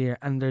happened this year,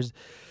 and there's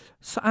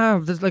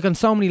like on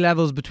so many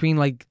levels between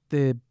like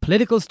the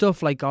political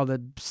stuff, like all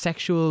the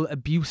sexual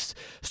abuse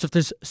stuff,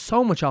 there's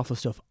so much awful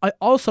stuff. I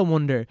also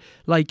wonder,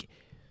 like,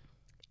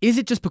 is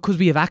it just because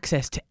we have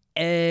access to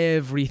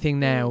everything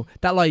now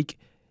that like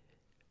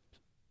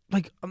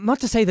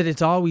not to say that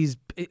it's always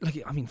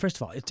like, I mean, first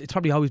of all, it's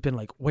probably always been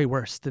like way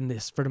worse than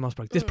this for the most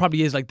part. This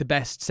probably is like the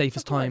best,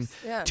 safest time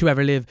to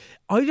ever live.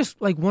 I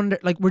just like wonder,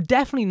 like, we're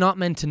definitely not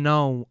meant to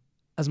know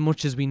as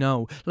much as we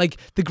know. Like,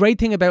 the great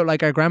thing about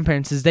like our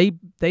grandparents is they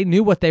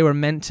knew what they were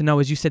meant to know.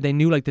 As you said, they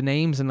knew like the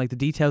names and like the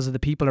details of the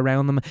people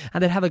around them,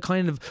 and they'd have a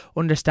kind of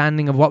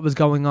understanding of what was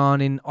going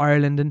on in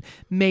Ireland and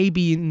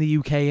maybe in the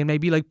UK and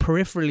maybe like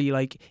peripherally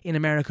like in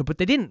America, but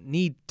they didn't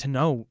need to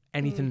know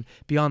anything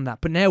beyond that.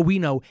 But now we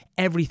know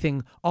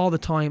everything all the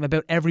time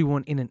about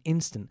everyone in an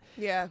instant.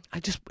 Yeah.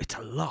 It's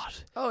a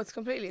lot. Oh,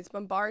 it's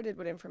bombarded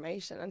with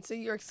information, and so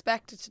you're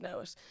expected to know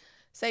it.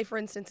 Say, for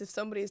instance, if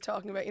somebody is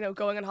talking about,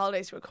 going on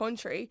holidays to a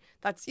country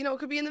that's, it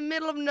could be in the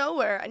middle of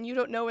nowhere and you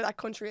don't know where that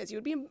country is,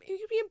 you'd be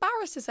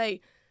embarrassed to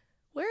say,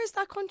 where is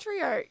that country?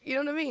 Or, you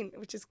know what I mean?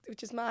 Which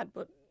is mad,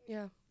 but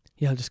yeah.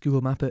 Yeah, I'll just Google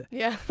map it.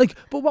 Yeah. Like,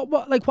 but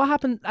what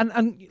happened?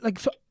 And like,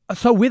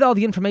 so with all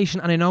the information,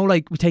 and I know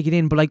like we take it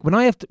in, but like when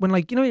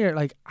you're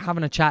like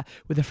having a chat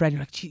with a friend,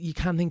 you're like, you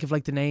can't think of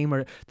like the name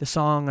or the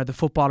song or the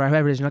football or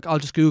whoever it is. You're like, I'll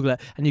just Google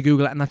it, and you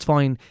Google it, and that's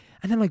fine.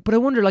 And then like, but I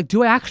wonder, like,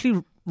 do I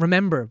actually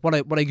remember what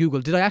I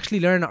Googled? Did I actually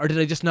learn it, or did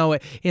I just know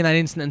it in that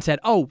instant and said,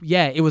 oh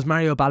yeah, it was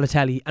Mario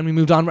Balotelli, and we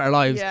moved on with our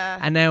lives? Yeah.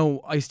 And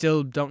now I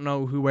still don't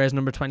know who wears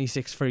number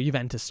 26 for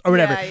Juventus or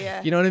whatever.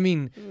 Yeah. You know what I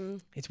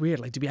mean? It's weird.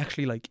 Like, do we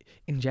actually like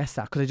ingest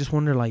that? Because I just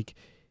wonder, like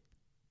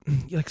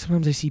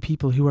sometimes I see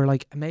people who are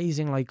like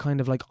amazing, like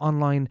kind of like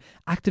online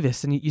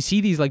activists, and you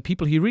see these like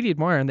people who you really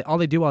admire, and all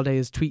they do all day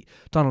is tweet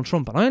Donald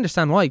Trump. And I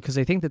understand why, because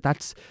I think that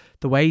that's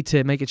the way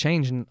to make a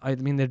change. And I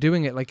mean, they're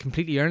doing it like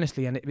completely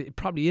earnestly, and it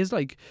probably is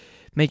like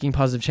making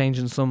positive change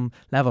in some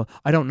level.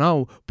 I don't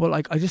know, but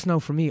like I just know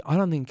for me, I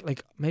don't think,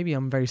 like, maybe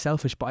I'm very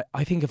selfish, but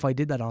I think if I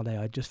did that all day,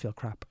 I'd just feel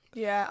crap.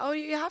 Yeah. Oh,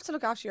 you have to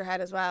look after your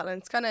head as well, and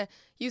it's kind of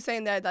you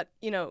saying there that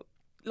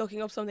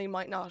looking up something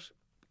might not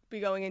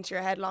be going into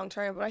your head long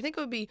term, but I think it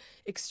would be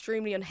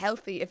extremely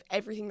unhealthy if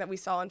everything that we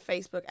saw on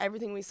Facebook,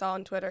 everything we saw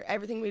on Twitter,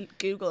 everything we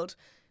Googled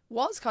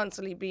was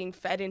constantly being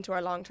fed into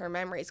our long term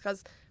memories,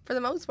 because for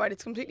the most part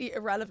it's completely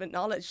irrelevant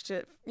knowledge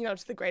to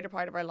to the greater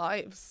part of our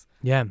lives.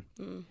 Yeah.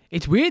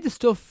 It's weird, the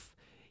stuff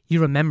you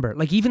remember.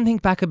 Like, even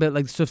think back about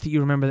like the stuff that you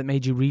remember that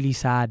made you really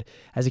sad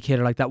as a kid,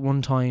 or like that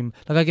one time,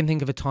 like I can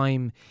think of a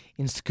time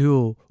in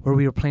school where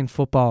we were playing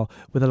football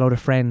with a load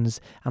of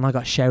friends and I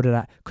got shouted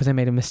at because I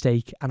made a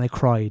mistake and I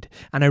cried,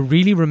 and I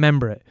really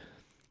remember it.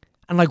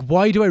 And like,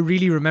 why do I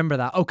really remember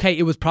that? Okay,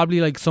 it was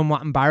probably like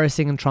somewhat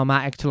embarrassing and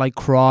traumatic to like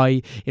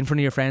cry in front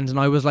of your friends, and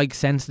I was like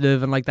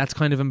sensitive, and like that's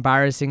kind of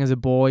embarrassing as a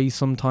boy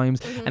sometimes,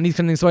 and these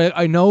kind of things. So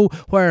I know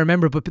where I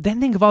remember, but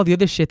then think of all the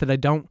other shit that I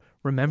don't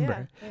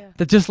remember. Yeah.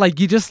 That just like,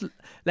 you just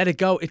let it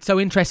go. It's so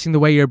interesting the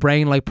way your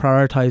brain like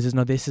prioritizes.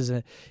 No, this is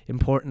a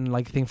important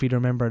like thing for you to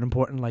remember, an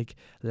important like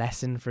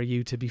lesson for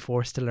you to be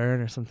forced to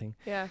learn or something.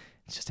 Yeah.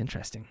 It's just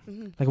interesting.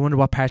 Like, I wonder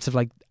what parts of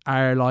like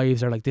our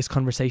lives or like this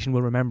conversation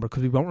we'll remember,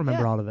 because we won't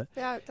remember all of it.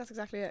 Yeah, that's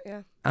exactly it.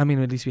 Yeah. I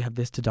mean, at least we have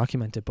this to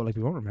document it, but like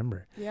we won't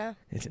remember. Yeah.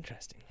 It's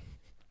interesting.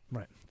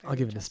 Right. Very I'll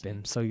give it a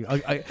spin. So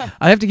I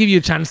have to give you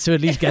a chance to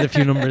at least get a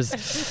few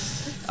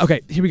numbers.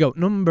 Okay, here we go.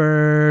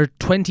 Number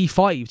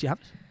 25. Do you have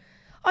it?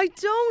 I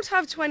don't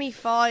have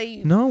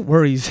 25. No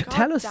worries. God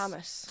Tell us damn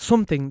it.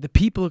 something that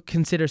people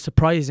consider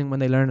surprising when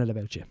they learn it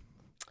about you.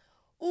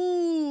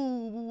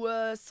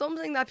 Ooh,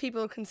 something that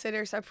people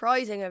consider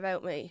surprising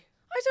about me.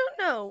 I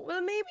don't know.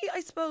 Well, maybe, I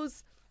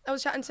suppose, I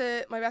was chatting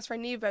to my best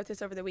friend Neve about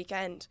this over the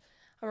weekend,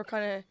 and we're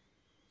kind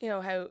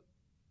of, how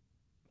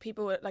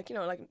people with like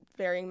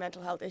varying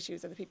mental health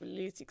issues are the people you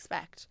least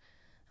expect.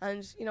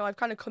 And, I've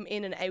kind of come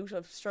in and out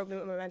of struggling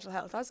with my mental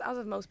health, as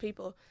have most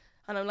people.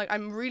 And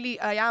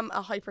I am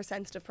a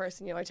hypersensitive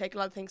person. I take a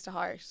lot of things to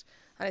heart.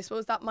 And I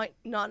suppose that might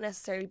not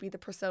necessarily be the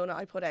persona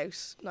I put out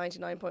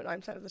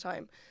 99.9% of the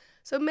time.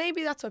 So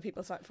maybe that's what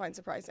people find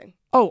surprising.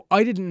 Oh,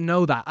 I didn't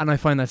know that, and I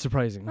find that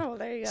surprising. Oh, well,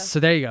 there you go. So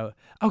there you go.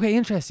 Okay,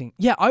 interesting.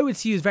 Yeah, I would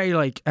see you as very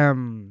like,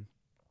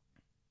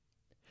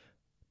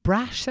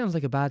 brash sounds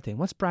like a bad thing.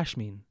 What's brash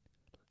mean?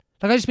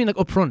 Like, I just mean like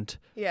upfront.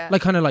 Yeah.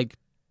 Like, kind of like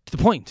to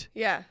the point.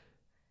 Yeah.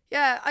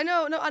 Yeah, I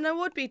know. No, and I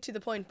would be to the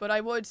point, but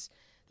I would,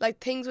 like,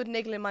 things would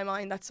niggle in my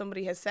mind that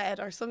somebody has said,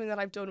 or something that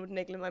I've done would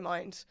niggle in my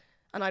mind,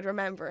 and I'd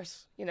remember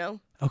it,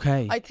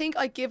 Okay. I think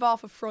I give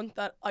off a front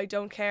that I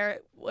don't care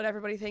what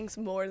everybody thinks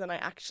more than I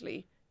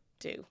actually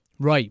do.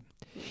 Right.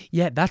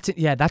 Yeah, that's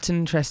an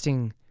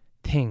interesting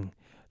thing.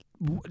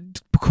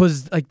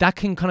 Because like that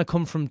can kind of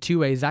come from two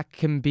ways. That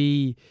can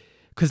be,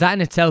 because that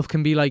in itself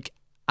can be like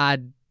a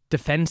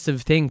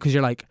defensive thing, because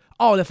you're like,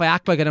 oh, if I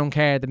act like I don't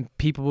care, then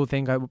people will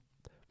think I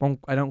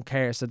don't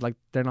care, so like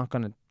they're not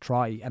going to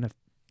try and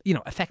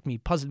affect me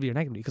positively or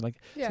negatively, because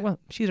so, well,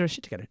 she's her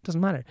shit together, it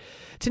doesn't matter.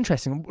 It's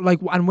interesting, like,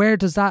 and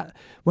where's that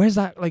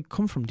like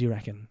come from, do you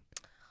reckon?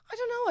 I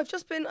don't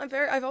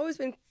know. I've always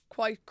been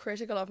quite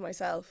critical of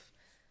myself,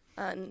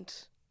 and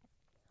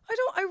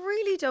I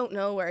really don't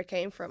know where it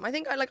came from. I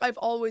think I've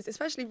always,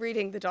 especially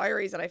reading the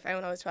diaries that I found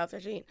when I was 12,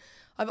 13,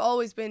 I've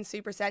always been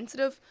super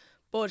sensitive,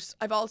 but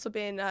I've also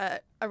been a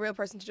real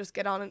person to just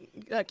get on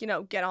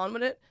and get on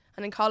with it.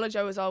 And in college,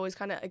 I was always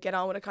kind of a get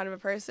on with it kind of a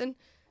person.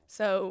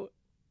 So,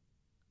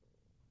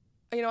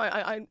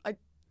 I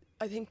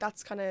think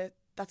that's kind of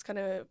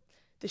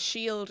the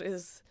shield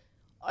is,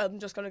 I'm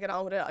just going to get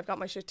on with it. I've got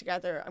my shit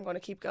together. I'm going to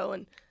keep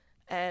going.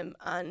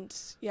 And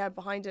yeah,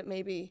 behind it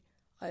maybe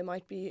I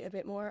might be a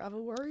bit more of a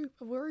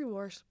worry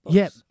wart.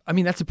 Yeah, I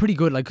mean that's a pretty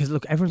good, like, because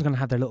look, everyone's gonna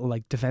have their little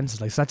like defenses,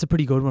 like, so that's a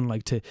pretty good one,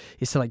 like, to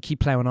like keep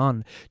ploughing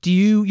on.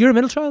 You're a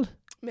middle child?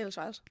 Middle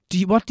child.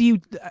 What do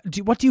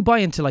you buy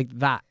into, like,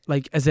 that,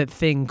 like, as a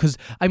thing? Because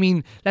I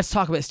mean, let's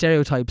talk about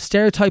stereotypes.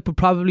 Stereotype would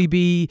probably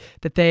be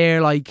that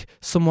they're like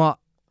somewhat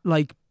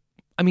like,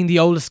 I mean, the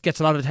oldest gets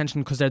a lot of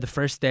attention because they're the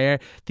first there.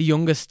 The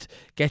youngest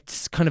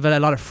gets kind of a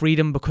lot of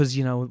freedom because,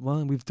 you know,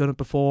 well, we've done it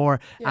before.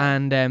 Yeah.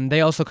 And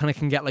they also kind of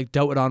can get, like,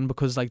 doted on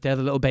because, like, they're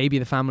the little baby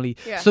of the family.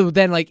 Yeah. So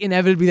then, like,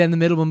 inevitably then the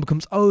middle one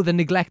becomes, oh, the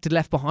neglected,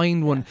 left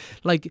behind one.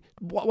 Like,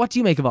 what do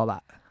you make of all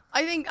that?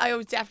 I think I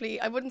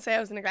wouldn't say I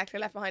was the neglected,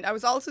 left behind. I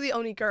was also the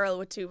only girl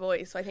with 2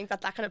 boys. So I think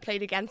that kind of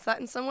played against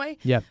that in some way.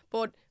 Yeah.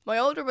 But my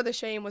older brother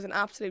Shane was an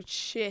absolute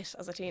shit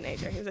as a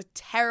teenager. He was a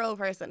terrible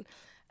person.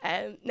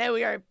 Now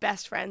we are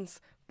best friends.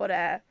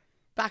 But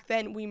back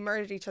then we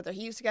murdered each other.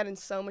 He used to get in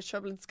so much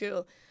trouble in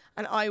school,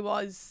 and I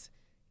was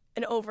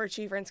an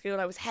overachiever in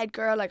school. I was head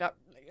girl. I got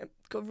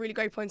really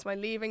great points in my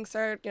leaving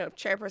cert, you know,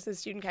 chairperson of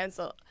student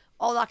council,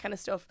 all that kind of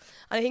stuff.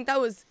 And I think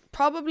that was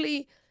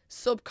probably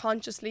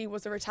subconsciously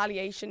was a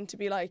retaliation to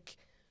be like,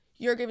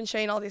 you're giving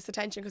Shane all this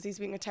attention because he's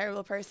being a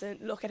terrible person.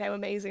 Look at how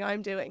amazing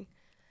I'm doing.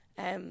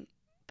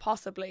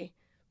 Possibly,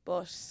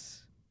 but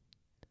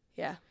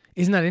yeah.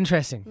 Isn't that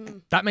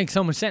interesting? That makes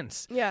so much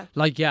sense. Yeah.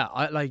 Like, yeah,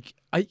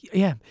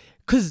 yeah,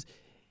 because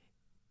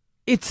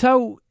it's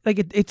so, like,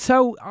 it's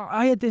so,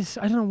 I had this,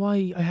 I don't know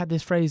why I had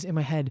this phrase in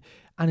my head,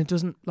 and it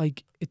doesn't, I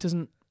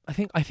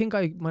think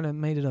I might have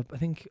made it up. I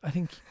think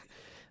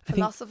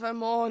Philosopher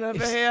Moran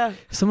over here.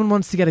 Someone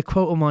wants to get a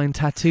quote of mine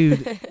tattooed.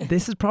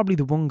 This is probably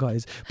the one,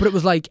 guys. But it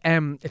was like,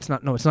 it's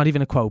not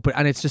even a quote,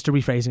 and it's just a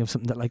rephrasing of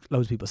something that, like,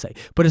 loads of people say.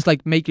 But it's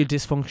like, make your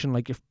dysfunction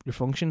like your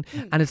function.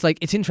 And it's like,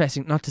 it's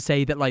interesting not to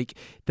say that, like,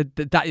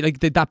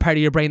 that part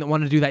of your brain that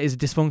want to do that is a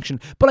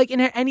dysfunction. But, like, in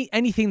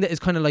anything that is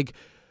kind of like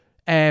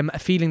a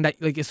feeling that,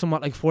 like, is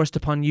somewhat, like, forced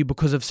upon you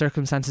because of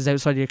circumstances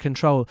outside of your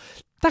control,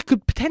 that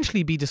could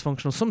potentially be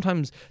dysfunctional.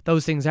 Sometimes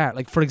those things are.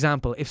 Like, for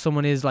example, if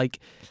someone is, like,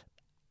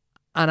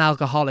 an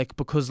alcoholic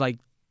because, like,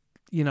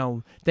 you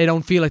know, they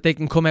don't feel like they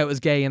can come out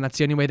as gay and that's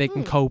the only way they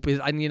can cope is,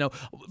 and, you know,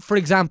 for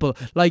example,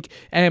 like,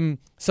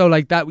 so,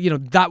 like, that, you know,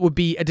 that would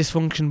be a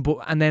dysfunction, but,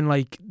 and then,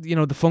 like, you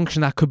know, the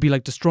function that could be,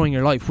 like, destroying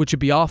your life, which would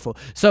be awful.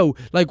 So,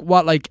 like,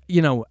 what, like,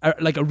 you know,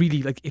 like, a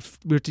really, like, if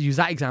we were to use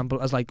that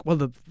example as, like, well,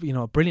 the, you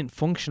know, a brilliant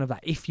function of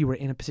that, if you were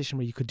in a position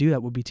where you could do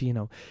that, would be to, you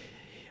know,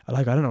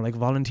 like, I don't know, like,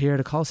 volunteer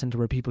at a call centre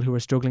where people who are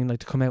struggling, like,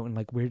 to come out in,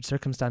 like, weird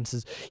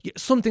circumstances,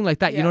 something like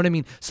that. You know what I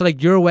mean? So,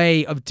 like, your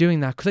way of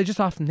doing that, because I just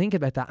often think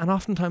about that, and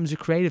oftentimes your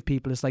creative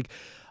people, it's like,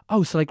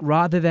 oh, so, like,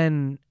 rather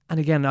than, and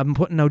again, I'm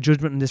putting no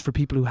judgment on this for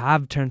people who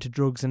have turned to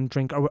drugs and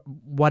drink or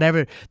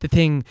whatever the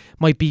thing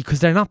might be, because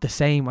they're not the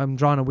same. I'm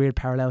drawing a weird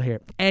parallel here.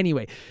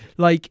 Anyway,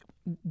 like,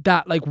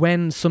 that, like,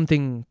 when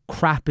something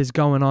crap is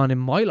going on in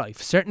my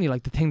life, certainly,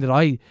 like, the thing that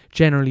I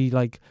generally,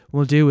 like,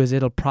 will do is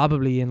it'll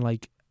probably, in,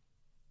 like,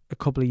 a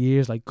couple of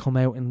years, like, come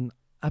out in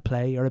a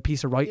play or a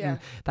piece of writing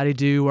that I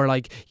do, or,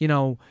 like, you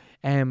know,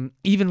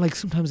 even, like,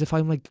 sometimes if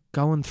I'm, like,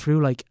 going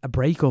through, like, a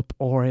breakup,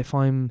 or if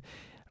I'm,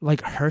 like,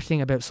 hurting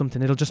about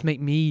something, it'll just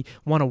make me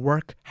want to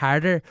work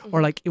harder,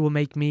 or, like, it will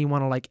make me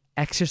want to, like,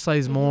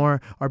 exercise more,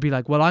 or be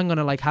like, well, I'm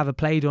gonna, like, have a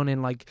play done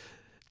in, like,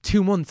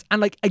 2 months.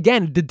 And, like,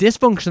 again, the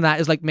dysfunction of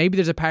that is, like, maybe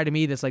there's a part of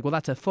me that's like, well,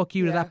 that's a fuck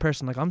you to that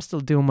person, like, I'm still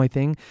doing my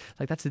thing,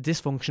 like, that's a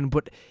dysfunction.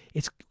 But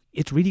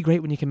it's really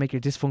great when you can make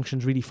your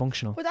dysfunctions really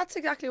functional. Well, that's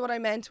exactly what I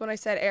meant when I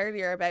said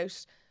earlier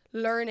about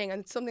learning,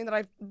 and it's something that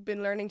I've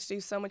been learning to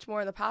do so much more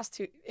in the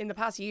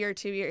past year,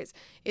 2 years,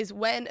 is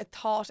when a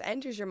thought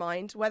enters your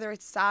mind, whether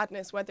it's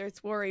sadness, whether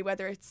it's worry,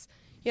 whether it's,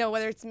 you know,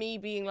 whether it's me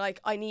being like,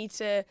 I need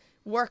to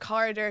work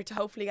harder to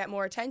hopefully get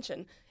more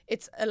attention.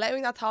 It's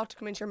allowing that thought to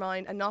come into your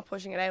mind and not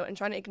pushing it out, and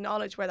trying to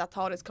acknowledge where that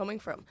thought is coming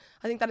from.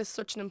 I think that is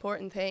such an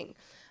important thing.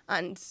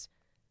 And,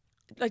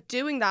 like,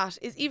 doing that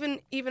is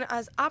even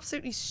as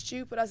absolutely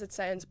stupid as it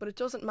sounds, but it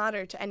doesn't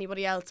matter to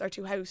anybody else or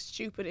to how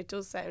stupid it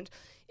does sound.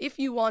 If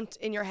you want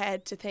in your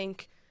head to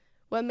think,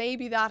 well,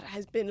 maybe that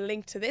has been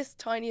linked to this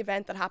tiny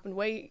event that happened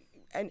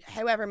and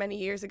however many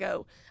years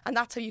ago, and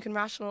that's how you can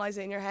rationalize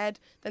it in your head,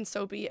 then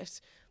so be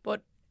it.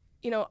 But,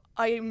 you know,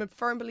 I am a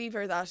firm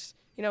believer that,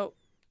 you know,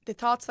 the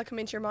thoughts that come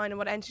into your mind and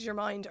what enters your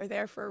mind are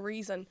there for a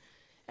reason.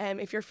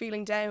 If you're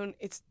feeling down,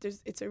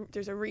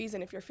 there's a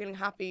reason. If you're feeling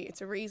happy,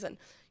 it's a reason.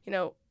 You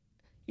know,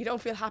 you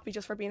don't feel happy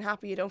just for being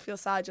happy. You don't feel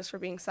sad just for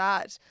being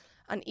sad.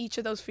 And each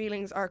of those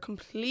feelings are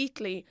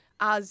completely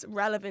as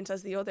relevant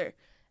as the other.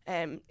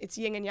 It's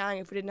yin and yang.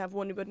 If we didn't have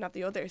one, we wouldn't have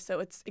the other. So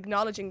it's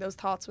acknowledging those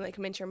thoughts when they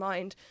come into your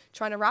mind,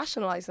 trying to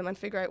rationalize them and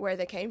figure out where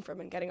they came from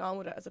and getting on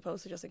with it, as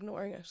opposed to just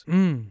ignoring it.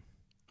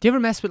 Do you ever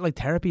mess with, like,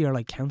 therapy or,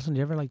 like, counselling? Do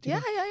you ever, like,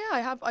 Yeah. I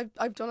have.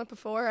 I've done it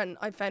before, and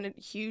I've found it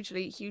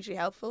hugely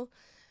helpful.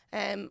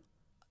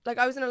 Like,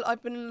 I've been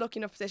in a lucky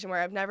enough position where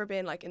I've never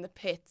been, like, in the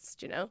pits,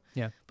 do you know?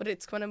 Yeah. But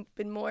it's kind of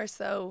been more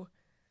so,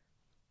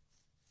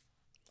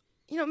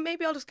 you know,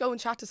 maybe I'll just go and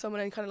chat to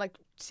someone and kind of, like,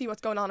 see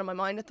what's going on in my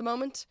mind at the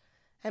moment.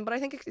 But I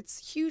think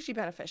it's hugely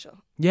beneficial.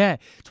 Yeah.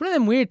 It's one of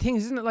them weird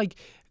things, isn't it? Like,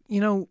 you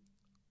know,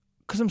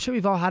 because I'm sure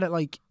we've all had it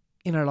like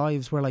in our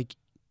lives where like,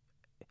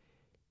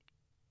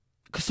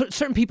 because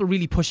certain people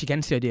really push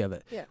against the idea of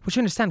it, which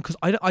I understand, because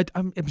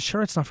I'm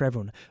sure it's not for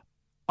everyone.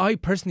 I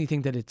personally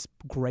think that it's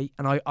great,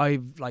 and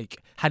I've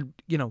like had,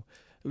 you know,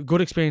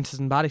 good experiences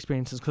and bad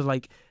experiences, because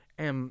like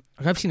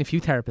I've seen a few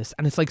therapists,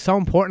 and it's like so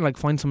important, like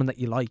find someone that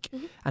you like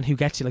and who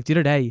gets you. Like the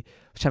other day I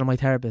was chatting to my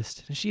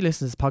therapist, and she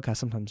listens to this podcast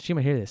sometimes, she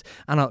might hear this,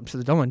 and I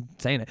don't mind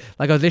saying it,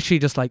 like I was literally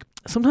just like,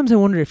 sometimes I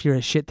wonder if you're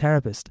a shit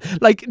therapist,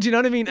 like, do you know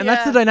what I mean? And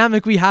that's the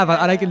dynamic we have,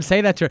 and I can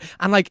say that to her,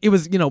 and like it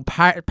was, you know,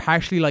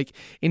 partially like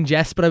in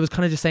jest, but I was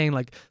kind of just saying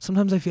like,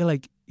 sometimes I feel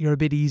like you're a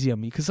bit easy on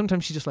me, because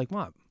sometimes she's just like,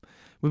 what?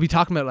 We'll be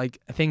talking about like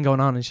a thing going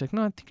on, and she's like,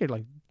 no, I think you're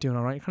like doing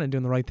all right, you're kind of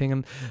doing the right thing,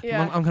 and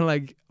I'm kind of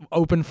like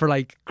open for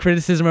like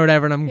criticism or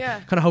whatever, and I'm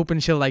kind of hoping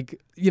she'll like,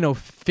 you know,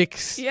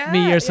 fix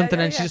me or something,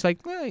 and she's just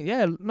like, well,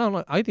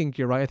 no, I think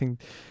you're right, I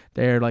think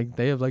they're like,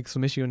 they have like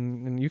some issue,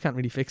 and you can't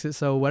really fix it,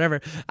 so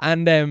whatever.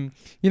 And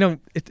you know,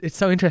 it's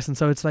so interesting.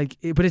 So it's like,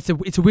 but it's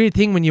a weird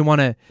thing when you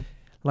want to,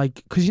 like,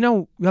 because you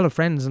know, we all have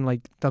friends, and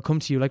like they'll come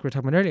to you like we were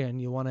talking about earlier,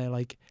 and you want to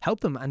like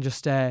help them, and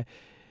just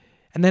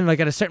and then like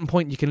at a certain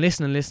point you can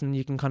listen,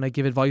 you can kind of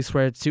give advice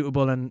where it's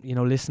suitable, and you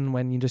know, listen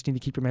when you just need to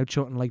keep your mouth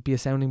shut and like be a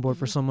sounding board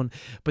for someone.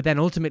 But then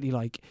ultimately,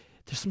 like,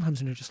 there's sometimes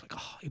when you're just like,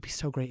 oh, it'd be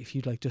so great if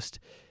you'd like just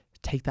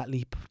take that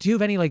leap. Do you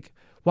have any like,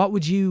 what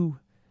would you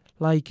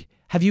like,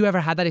 have you ever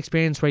had that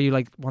experience where you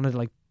like wanted to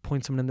like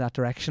point someone in that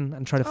direction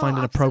and try to find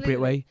an appropriate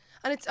way?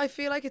 And I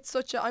feel like it's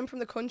such a, I'm from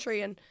the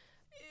country, and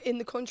in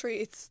the country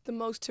it's the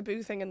most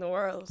taboo thing in the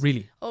world.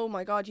 Really? Oh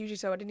my God, usually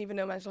so. I didn't even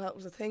know mental health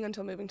was a thing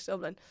until moving to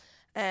Dublin.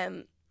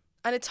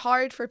 And it's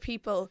hard for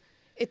people,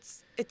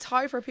 it's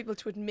hard for people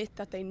to admit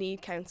that they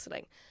need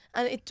counselling.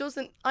 And it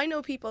doesn't, I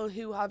know people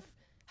who have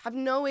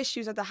no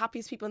issues, are the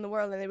happiest people in the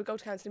world, and they would go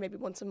to counselling maybe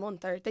once a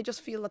month, or they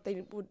just feel that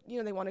they would, you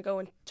know, they want to go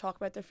and talk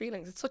about their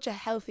feelings. It's such a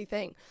healthy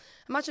thing.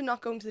 Imagine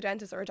not going to the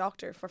dentist or a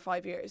doctor for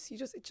 5 years.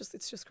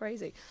 It's just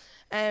crazy.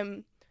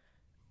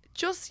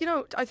 Just, you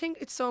know, I think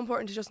it's so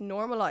important to just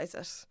normalise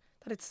it,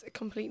 that it's a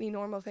completely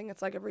normal thing.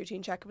 It's like a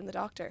routine checkup in the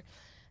doctor.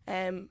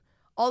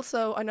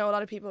 Also, I know a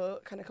lot of people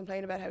kind of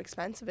complain about how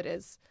expensive it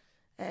is,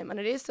 and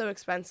it is so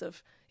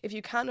expensive. If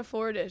you can't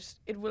afford it,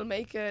 it will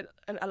make a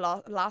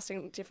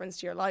lasting difference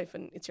to your life,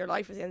 and it's your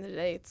life at the end of the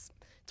day. It's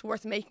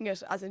worth making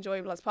it as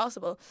enjoyable as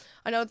possible.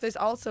 I know that there's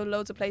also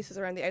loads of places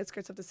around the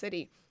outskirts of the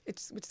city, which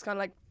is kind of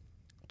like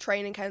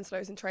training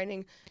counsellors and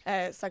training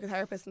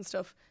psychotherapists and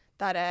stuff,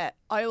 that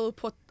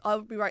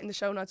I'll be writing the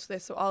show notes for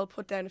this, so I'll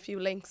put down a few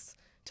links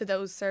to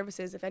those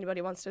services if anybody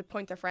wants to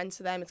point their friends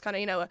to them. It's kind of,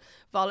 you know,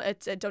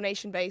 it's a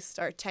donation based,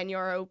 or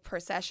 €10 per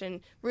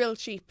session, real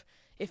cheap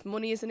if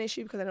money is an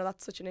issue, because I know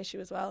that's such an issue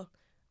as well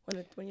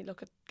when you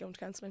look at going to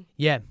counselling.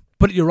 Yeah,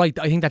 but you're right.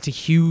 I think that's a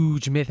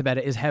huge myth about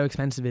it, is how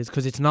expensive it is,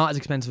 because it's not as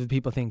expensive as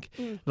people think,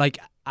 like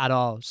at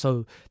all.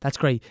 So that's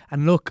great.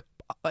 And look,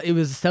 it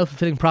was a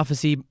self-fulfilling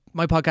prophecy.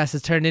 My podcast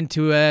has turned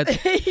into a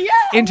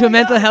a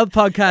mental health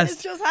podcast.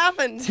 It's just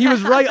happened. He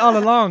was right all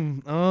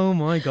along. Oh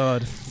my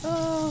God.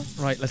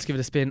 Right, let's give it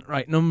a spin.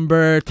 Right,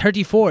 number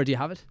 34. Do you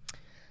have it?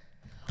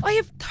 I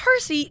have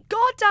 30,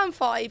 goddamn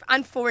 5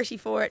 and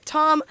 44.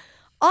 Tom,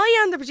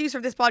 I am the producer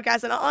of this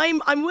podcast, and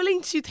I'm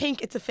willing to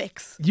think it's a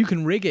fix. You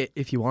can rig it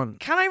if you want.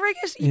 Can I rig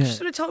it? You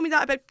should have told me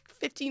that about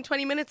 15,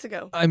 20 minutes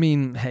ago. I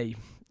mean, hey,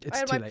 it's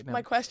too late now.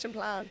 My question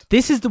planned.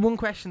 This is the one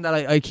question that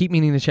I keep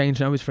meaning to change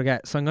and I always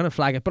forget, so I'm going to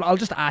flag it. But I'll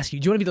just ask you.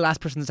 Do you want to be the last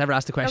person that's ever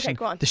asked the question? Okay,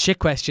 go on. The shit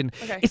question.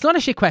 Okay. It's not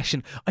a shit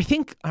question. I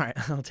think, all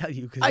right, I'll tell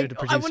you because you're the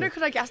producer. I wonder,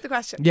 could I guess the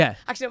question? Yeah.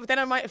 Actually, no, but then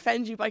I might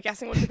offend you by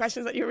guessing one of the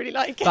questions that you really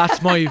like.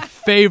 That's my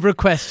favourite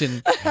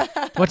question.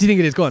 What do you think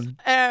it is? Go on.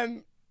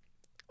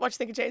 What do you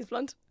think of James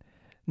Blunt?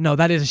 No,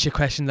 that is a shit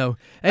question though.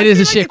 It is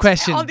a shit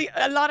question.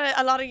 A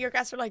lot of your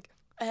guests are like,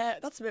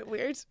 that's a bit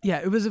weird. Yeah,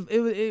 it was a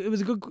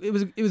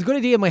good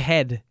idea in my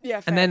head.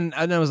 Yeah, fair. And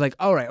then I was like,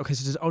 all right, okay,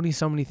 so there's only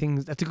so many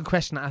things. That's a good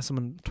question to ask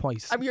someone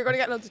twice. You're going to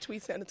get loads of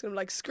tweets and it's going to be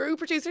like, screw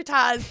producer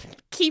Taz,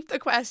 keep the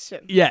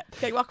question. Yeah.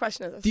 Okay, what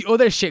question is it? The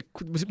other shit.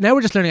 Now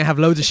we're just learning I have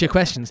loads of shit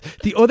questions.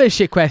 The other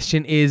shit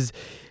question is,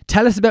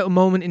 tell us about a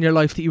moment in your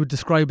life that you would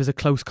describe as a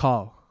close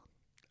call.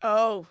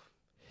 Oh.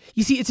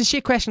 You see, it's a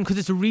shit question because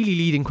it's a really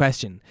leading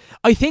question.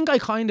 I think I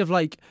kind of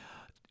like,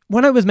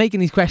 when I was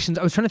making these questions,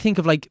 I was trying to think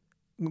of like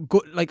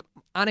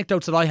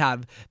anecdotes that I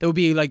have that would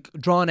be like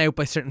drawn out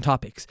by certain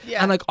topics.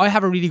 Yeah. And like I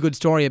have a really good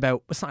story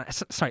about,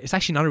 it's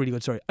actually not a really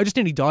good story. I just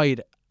nearly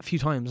died a few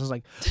times. I was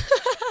like,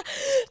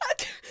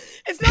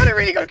 it's not a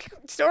really good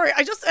story.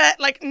 I just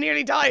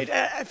nearly died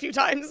a few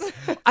times.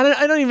 And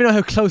I don't even know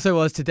how close I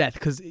was to death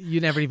because you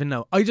never even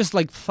know. I just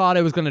like thought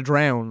I was going to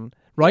drown,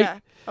 right? Yeah.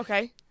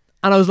 Okay.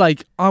 And I was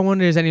like, I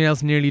wonder if anyone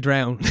else nearly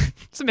drowned.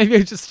 So maybe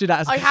I just should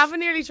ask. I haven't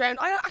nearly drowned.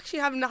 I actually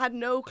haven't had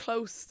no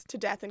close to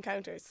death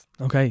encounters.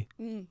 Okay.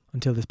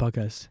 Until this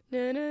podcast.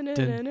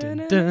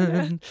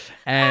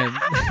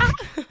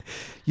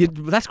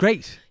 That's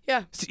great.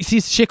 Yeah. See,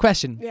 it's a shit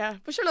question. Yeah.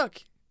 But sure,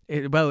 look.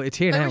 It's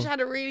here I now. wish I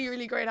had a really,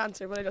 really great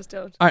answer, but I just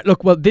don't. All right,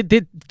 look, well,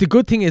 the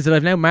good thing is that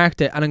I've now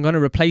marked it and I'm going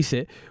to replace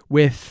it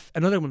with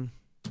another one.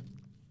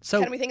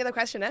 So Can we think of the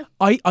question now?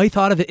 I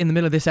thought of it in the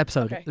middle of this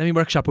episode. Okay. Let me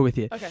workshop it with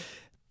you. Okay.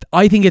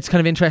 I think it's kind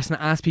of interesting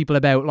to ask people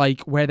about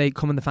like where they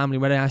come in the family,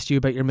 where they asked you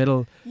about your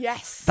middle.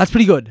 Yes. That's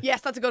pretty good.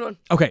 Yes, that's a good one.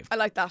 Okay. I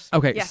like that.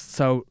 Okay. Yes.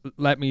 So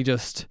let me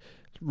just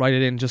write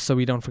it in just so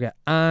we don't forget.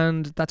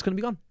 And that's going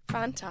to be gone.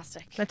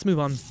 Fantastic. Let's move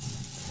on.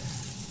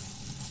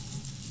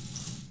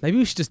 Maybe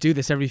we should just do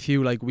this every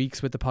few like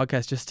weeks with the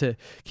podcast just to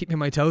keep me on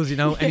my toes, you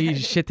know. Any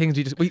shit things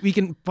we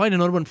can find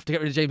another one to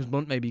get rid of James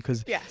Blunt maybe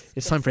because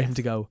it's time for him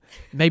to go.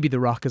 Maybe The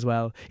Rock as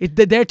well.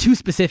 They're too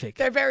specific.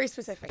 They're very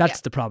specific.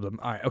 That's the problem.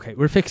 All right, okay,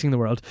 we're fixing the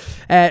world.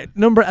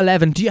 Number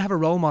 11. Do you have a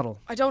role model?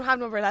 I don't have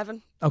number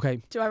 11.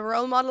 Okay. Do I have a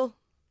role model?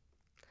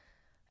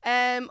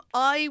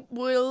 I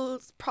will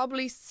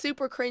probably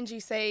super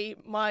cringy say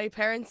my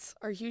parents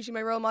are usually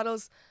my role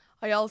models.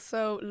 I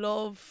also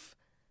love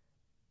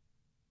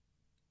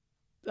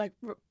like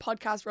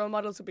podcast role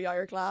models would be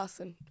Ira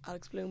Glass and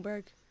Alex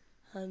Bloomberg,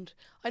 and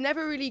I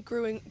never really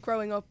growing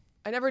up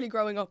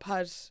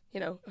had, you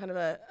know, kind of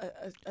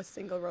a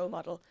single role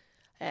model,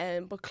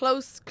 but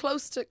close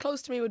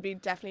to me would be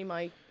definitely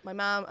my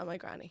mom and my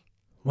granny.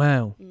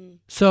 Wow.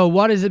 So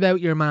what is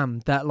about your mom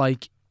that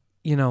like,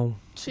 you know?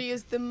 She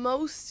is the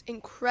most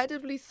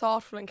incredibly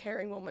thoughtful and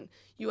caring woman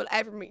you will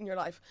ever meet in your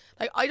life.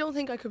 Like, I don't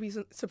think I could be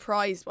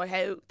surprised by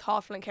how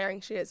thoughtful and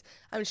caring she is,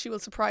 and she will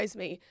surprise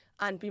me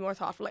and be more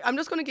thoughtful. Like, I'm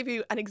just going to give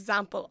you an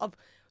example of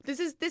this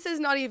is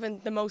not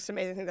even the most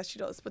amazing thing that she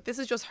does, but this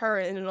is just her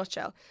in a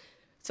nutshell.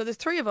 So there's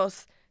three of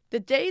us. The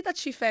day that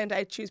she found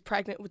out she was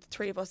pregnant with the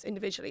three of us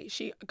individually,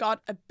 she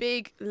got a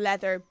big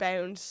leather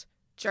bound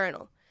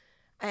journal.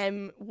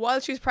 While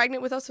she was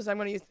pregnant with us, so I'm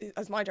going to use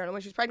as my journal.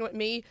 When she was pregnant with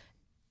me,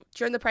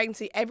 during the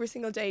pregnancy, every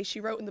single day she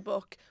wrote in the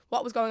book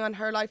what was going on in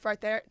her life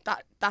right there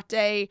that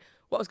day,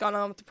 what was going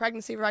on with the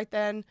pregnancy right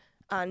then,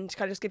 and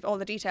kind of just give all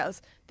the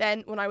details.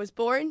 Then when I was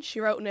born, she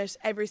wrote in it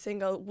every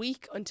single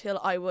week until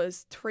I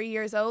was 3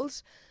 years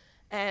old,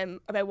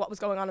 about what was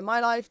going on in my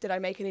life. Did I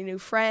make any new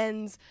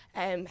friends?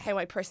 How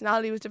my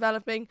personality was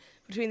developing.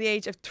 Between the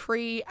age of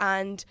 3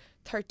 and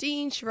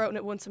 13, she wrote in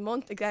it once a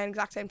month. Again,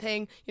 exact same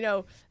thing. You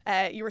know,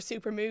 you were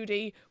super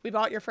moody. We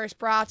bought your first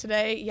bra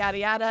today, yada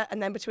yada.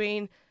 And then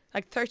between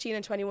like 13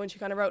 and 21, she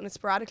kind of wrote in it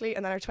sporadically.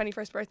 And then our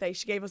 21st birthday,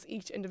 she gave us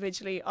each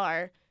individually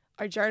our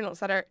journals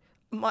that are,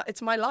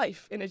 it's my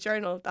life in a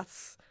journal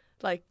that's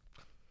like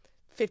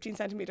 15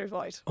 centimeters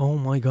wide. Oh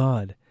my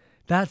God.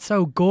 That's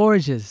so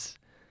gorgeous.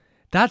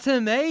 That's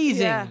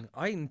amazing. Yeah.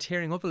 I'm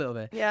tearing up a little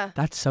bit. Yeah.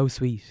 That's so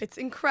sweet. It's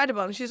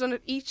incredible. And she's done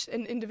it each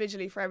and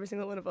individually for every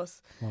single one of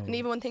us. Wow. And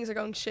even when things are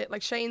going shit,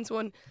 like Shane's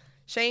one,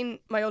 Shane,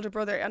 my older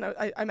brother, and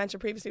I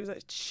mentioned previously, was a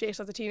shit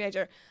as a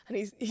teenager. And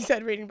he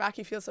said reading back,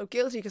 he feels so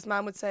guilty because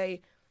Mum would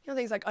say, you know,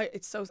 things like,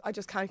 I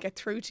just can't get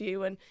through to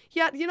you. And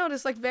yeah, you know,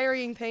 there's like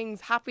varying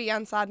things, happy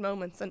and sad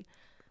moments. And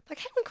like,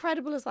 how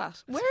incredible is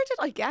that? Where did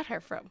I get her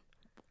from?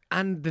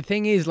 And the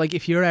thing is, like,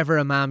 if you're ever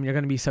a mom, you're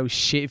going to be so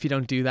shit if you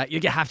don't do that.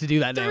 You have to do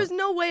that now. There is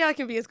no way I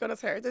can be as good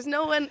as her. There's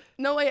no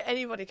way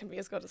anybody can be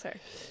as good as her.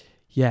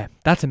 Yeah,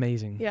 that's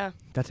amazing. Yeah.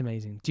 That's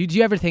amazing. Do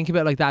you ever think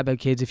about like that about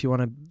kids if you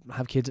want to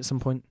have kids at some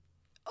point?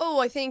 Oh,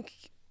 I think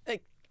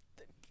like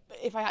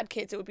if I had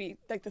kids, it would be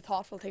like the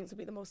thoughtful things would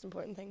be the most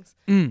important things.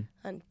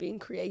 And being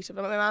creative.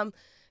 And my mum,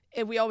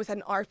 we always had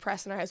an art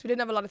press in our house. We didn't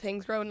have a lot of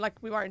things growing, like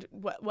we weren't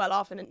well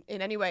off in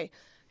any way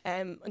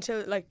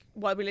until like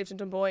while we lived in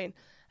Dunboyne.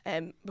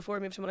 Before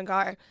we moved to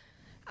Mullingar,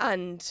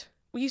 and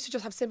we used to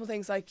just have simple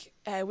things like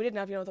we didn't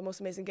have, you know, the most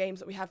amazing games,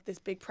 but we have this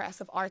big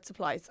press of art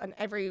supplies, and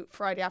every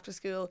Friday after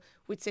school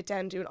we'd sit down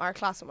and do an art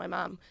class with my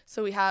mum.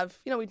 So we have,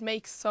 you know, we'd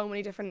make so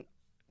many different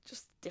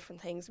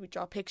things. We'd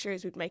draw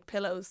pictures, we'd make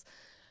pillows.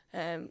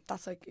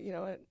 That's like, you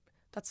know,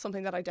 that's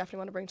something that I definitely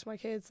want to bring to my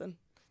kids and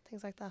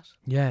things like that.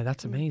 Yeah,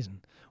 that's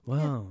amazing. Wow.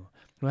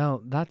 Yeah.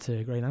 Well, that's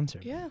a great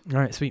answer. Yeah. All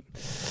right, sweet.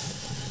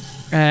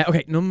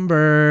 Okay,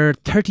 number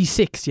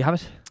 36. Do you have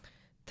it?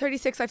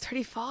 36, I have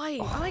 35.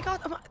 Oh my God,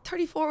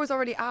 34 was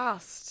already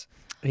asked.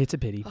 It's a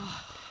pity.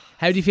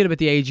 How do you feel about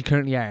the age you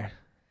currently are?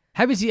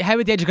 How about the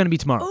age you're going to be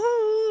tomorrow?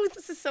 Oh,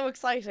 this is so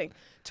exciting.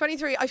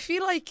 23. I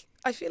feel like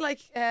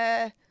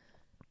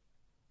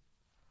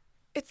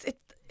it's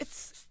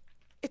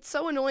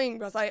so annoying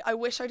because I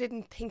wish I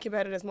didn't think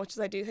about it as much as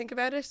I do think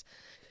about it.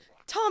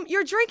 Tom,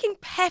 you're drinking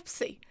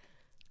Pepsi.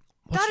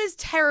 That is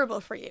terrible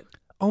for you.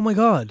 Oh my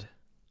God.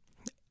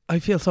 I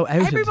feel so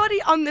outed.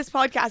 Everybody on this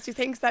podcast who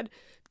thinks that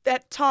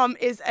Tom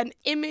is an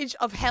image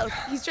of health.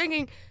 He's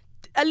drinking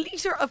a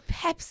litre of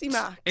Pepsi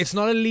Max. It's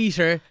not a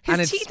litre.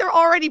 His teeth are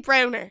already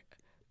browner.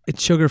 It's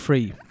sugar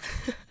free.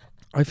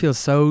 I feel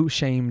so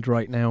shamed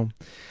right now.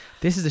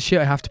 This is the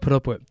shit I have to put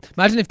up with.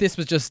 Imagine if this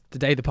was just the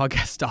day the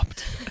podcast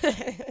stopped.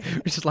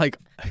 We're just like,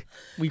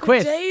 we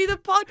quit. The day the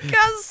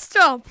podcast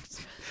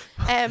stopped.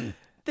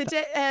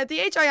 The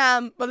age I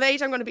am, well, the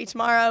age I'm going to be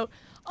tomorrow,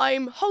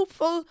 I'm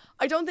hopeful.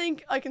 I don't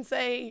think I can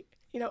say,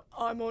 you know,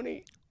 I'm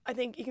only I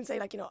think you can say,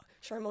 like, you know,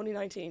 sure, I'm only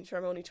 19, sure,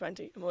 I'm only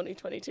 20, I'm only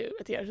 22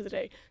 at the end of the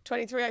day.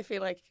 23, I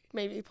feel like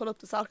maybe you pull up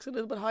the socks a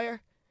little bit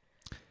higher.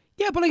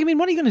 Yeah, but like, I mean,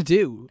 what are you going to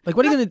do? Like,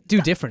 what are you going to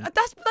do different?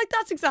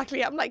 That's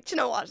exactly it. I'm like, do you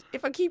know what?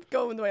 If I keep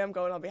going the way I'm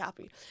going, I'll be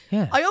happy.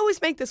 Yeah. I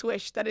always make this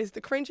wish that is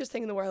the cringiest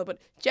thing in the world, but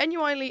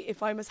genuinely,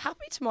 if I'm as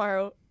happy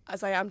tomorrow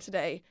as I am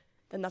today,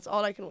 then that's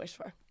all I can wish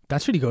for.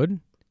 That's really good.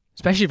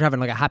 Especially if you're having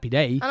like a happy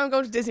day. And I'm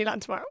going to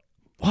Disneyland tomorrow.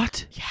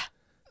 What? Yeah.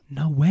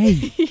 No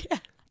way. Yeah.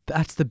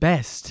 That's the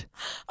best.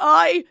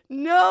 I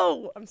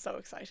know. I'm so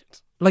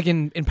excited. Like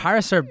in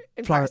Paris or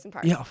In Florida?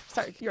 Paris. Yeah.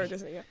 Sorry, you're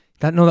Disney, yeah.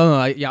 No.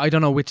 I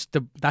don't know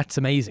that's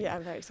amazing. Yeah,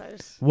 I'm very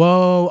excited.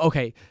 Whoa.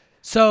 Okay.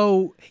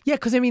 So yeah,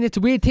 because I mean it's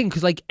a weird thing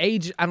because like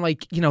age and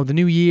like, you know, the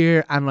new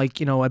year and like,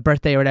 you know, a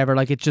birthday or whatever,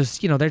 like it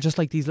just, you know, they're just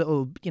like these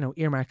little, you know,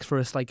 earmarks for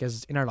us like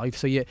as in our life.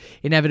 So you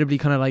inevitably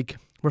kind of like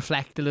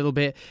reflect a little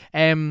bit.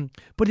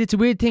 But it's a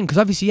weird thing because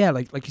obviously, yeah,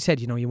 like you said,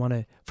 you know, you want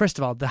to, first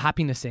of all, the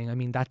happiness thing. I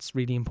mean, that's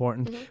really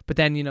important. Mm-hmm. But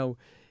then, you know,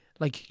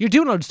 like you're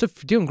doing all the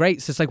stuff, you're doing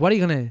great. So it's like, what are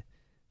you gonna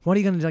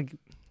like?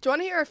 Do you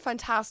want to hear a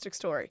fantastic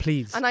story?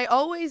 Please. And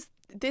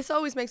this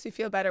always makes me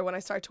feel better when I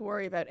start to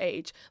worry about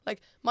age. Like,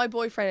 my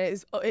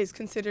boyfriend is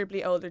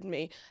considerably older than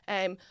me.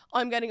 I'm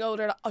getting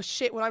older. Oh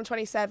shit, when I'm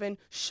 27,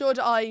 should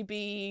I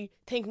be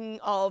thinking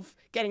of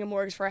getting a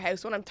mortgage for a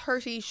house? When I'm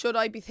 30, should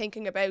I be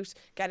thinking about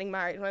getting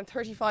married? When I'm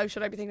 35,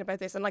 should I be thinking about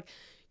this? And like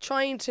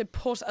trying to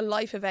put a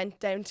life event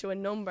down to a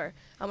number.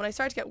 And when I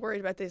start to get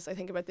worried about this, I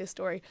think about this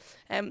story.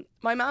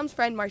 My mom's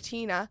friend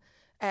Martina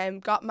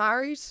got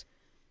married,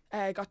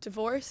 got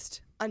divorced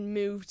and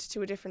moved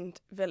to a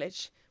different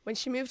village. When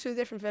she moved to a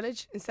different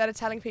village, instead of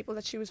telling people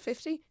that she was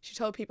 50, she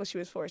told people she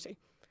was 40.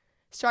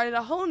 Started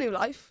a whole new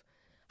life,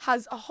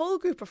 has a whole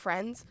group of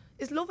friends,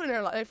 is loving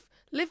her life,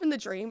 living the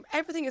dream,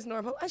 everything is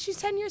normal, and she's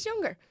 10 years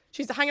younger.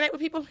 She's hanging out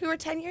with people who are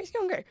 10 years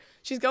younger.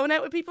 She's going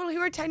out with people who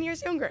are 10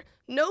 years younger.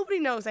 Nobody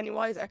knows any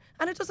wiser,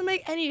 and it doesn't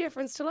make any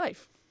difference to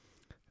life.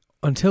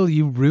 Until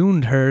you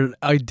ruined her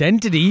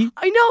identity.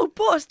 I know,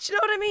 but do you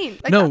know what I mean?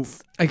 Like, no,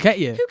 I get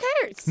you. Who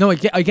cares? No,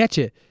 I get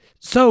you.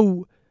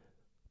 So,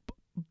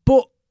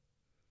 but...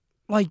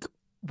 like,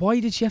 why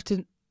did she have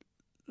to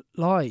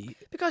lie?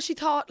 Because she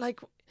thought, like...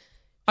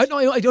 I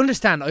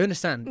understand.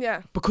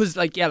 Yeah. Because,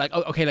 like, yeah, like,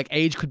 okay, like,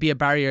 age could be a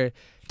barrier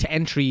to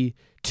entry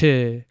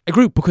to a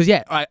group. Because,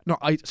 yeah,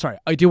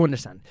 I do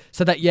understand.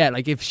 So that, yeah,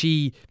 like, if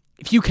you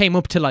came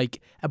up to,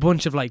 like, a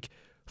bunch of, like,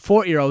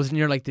 40-year-olds and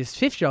you're, like, this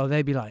 50-year-old,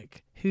 they'd be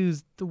like...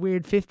 who's the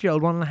weird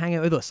 50-year-old wanting to hang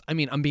out with us? I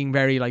mean, I'm being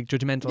very, like,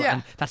 judgmental,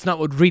 and that's not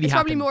what really happened. It's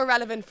probably more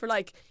relevant for,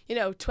 like, you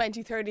know,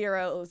 20,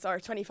 30-year-olds or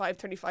 25,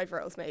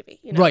 35-year-olds maybe,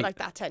 you know, like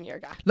that 10-year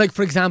gap. Like,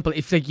 for example,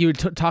 if, like, you were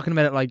talking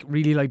about it, like,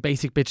 really, like,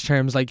 basic bitch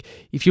terms, like,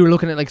 if you were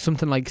looking at, like,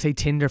 something like, say,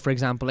 Tinder, for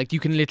example, like, you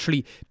can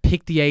literally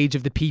pick the age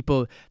of the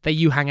people that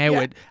you hang out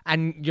with,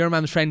 and your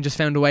mum's friend just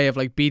found a way of,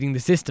 like, beating the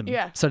system,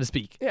 so to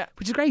speak. Yeah.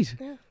 Which is great.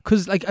 Yeah.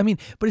 Because, like, I mean,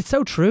 but it's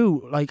so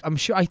true. Like,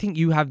 I think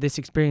you have this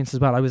experience as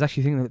well. I was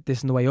actually thinking about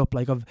this on the way up,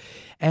 like, of,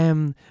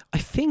 I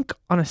think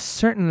on a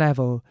certain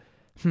level,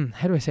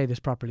 how do I say this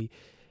properly?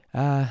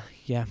 Yeah.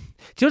 Do you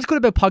know what's good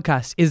about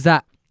podcasts is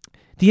that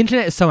the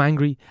internet is so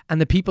angry, and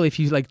the people, if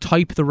you like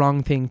type the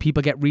wrong thing,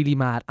 people get really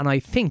mad. And I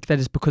think that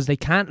is because they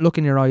can't look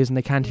in your eyes and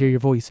they can't hear your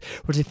voice.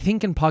 Whereas I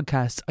think in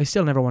podcasts, I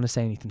still never want to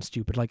say anything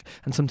stupid. Like,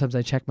 and sometimes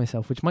I check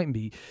myself, which mightn't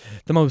be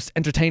the most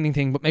entertaining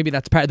thing, but maybe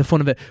that's part of the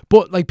fun of it.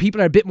 But like,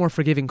 people are a bit more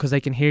forgiving because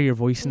they can hear your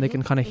voice and they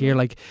can kind of hear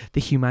like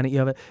the humanity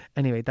of it.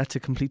 Anyway, that's a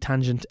complete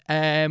tangent.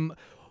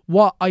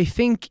 What I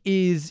think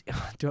is,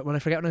 when I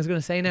forget what I was going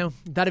to say now,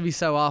 that'd be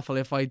so awful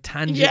if I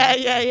tangent. Yeah.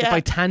 If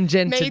I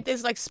tangented. Made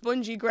this like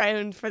spongy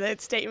ground for the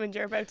statement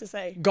you're about to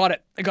say. Got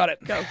it.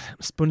 Go.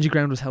 Spongy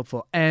ground was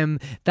helpful.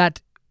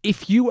 That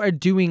if you are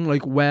doing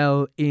like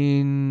well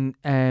in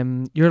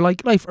your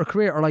like life or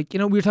career, or like, you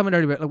know, we were talking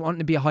earlier about like wanting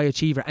to be a high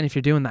achiever, and if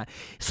you're doing that,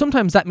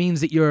 sometimes that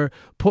means that you're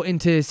put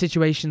into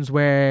situations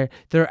where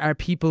there are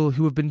people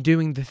who have been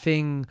doing the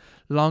thing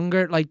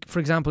longer. Like, for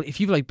example,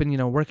 if you've like been, you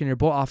know, working your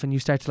butt off and you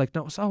start to like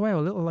notice, oh wow,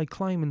 a little like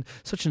climb and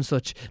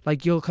such,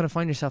 like you'll kind of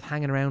find yourself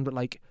hanging around with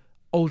like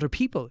older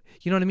people,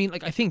 you know what I mean?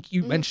 Like, I think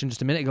you mentioned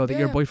just a minute ago that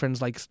your boyfriend's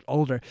like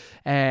older,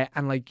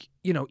 and like,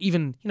 you know,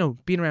 even, you know,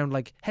 being around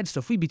like head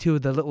stuff, we'd be two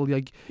of the little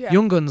like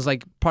young guns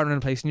like partnering in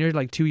a place, and you're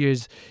like 2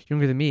 years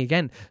younger than me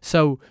again.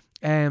 So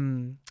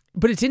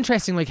but it's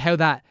interesting like how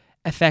that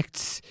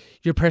affects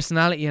your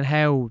personality and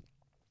how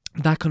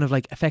that kind of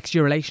like affects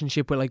your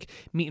relationship with like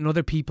meeting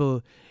other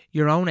people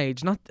your own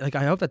age. Not like,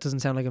 I hope that doesn't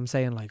sound like I'm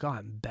saying like, oh,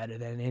 I'm better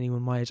than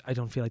anyone my age. I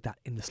don't feel like that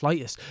in the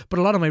slightest. But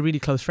a lot of my really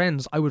close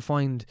friends, I would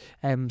find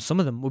some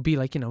of them would be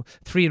like, you know,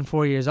 3 and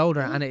 4 years older,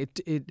 and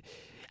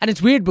and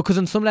it's weird because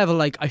on some level,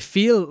 like, I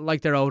feel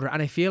like they're older,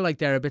 and I feel like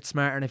they're a bit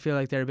smarter, and I feel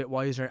like they're a bit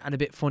wiser and a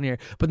bit funnier,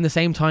 but in the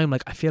same time,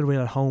 like, I feel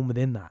real at home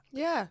within that.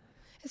 Yeah,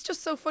 it's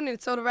just so funny.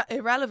 It's so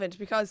irrelevant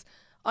because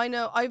I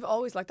know. I've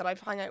always liked that. I've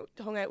hung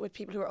out with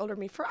people who are older than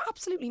me for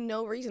absolutely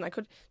no reason. I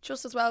could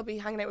just as well be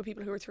hanging out with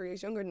people who are 3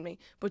 years younger than me.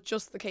 But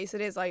just the case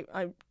it is, I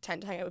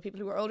tend to hang out with people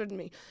who are older than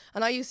me.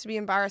 And I used to be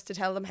embarrassed to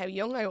tell them how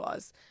young I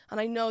was. And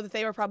I know that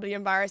they were probably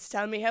embarrassed to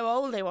tell me how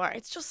old they were.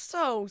 It's just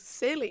so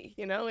silly,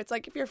 you know? It's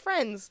like if you're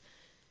friends,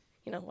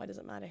 you know, why does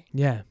it matter?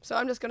 Yeah. So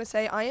I'm just going to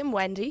say I am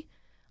Wendy.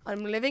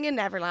 I'm living in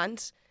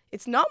Neverland.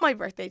 It's not my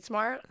birthday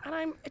tomorrow. And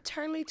I'm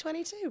eternally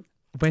 22.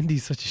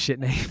 Wendy's such a shit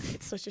name.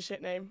 It's such a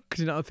shit name. Could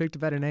you not have picked a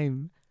better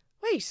name?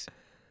 Wait.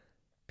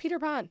 Peter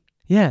Pan.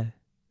 Yeah.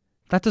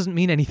 That doesn't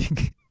mean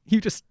anything.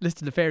 You just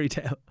listed a fairy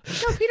tale.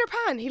 No, Peter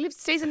Pan. He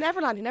stays in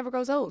Neverland. He never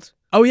grows old.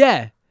 Oh,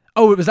 yeah.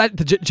 Oh, was that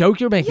the joke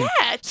you were making?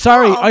 Yeah.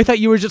 Sorry, Tom. I thought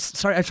you were just...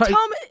 Sorry, I tried...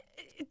 Tom,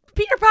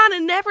 Peter Pan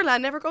in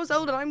Neverland never grows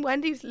old, and I'm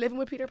Wendy living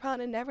with Peter Pan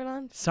in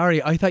Neverland.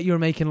 Sorry, I thought you were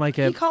making like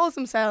a... He calls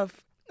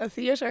himself a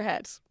theatre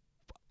head.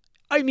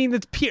 I mean,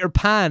 it's Peter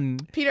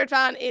Pan. Peter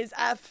Pan is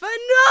a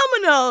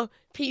phenomenal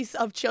piece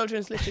of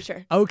children's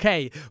literature.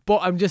 Okay, but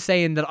I'm just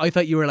saying that I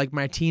thought you were like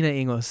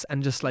Martina-ing us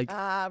and just like...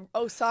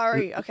 Oh,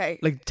 sorry. Okay.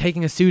 Like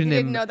taking a You pseudonym.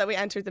 didn't know that we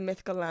entered the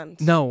mythical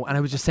land. No, and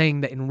I was just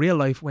saying that in real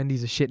life,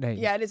 Wendy's a shit name.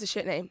 Yeah, it is a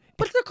shit name.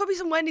 But there could be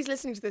some Wendy's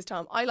listening to this,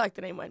 Tom. I like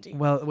the name Wendy.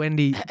 Well,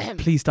 Wendy,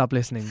 please stop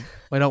listening.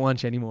 I don't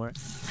want you anymore.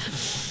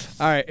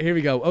 All right, here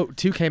we go. Oh,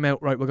 2 came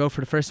out. Right, we'll go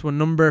for the first one.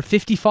 Number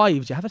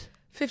 55. Do you have it?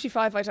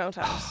 55, I don't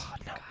have. Oh,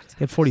 no.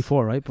 You had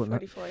 44, right? But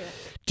 44, yeah.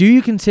 Do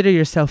you consider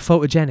yourself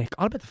photogenic?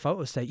 All about the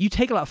photos say. You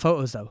take a lot of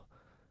photos though.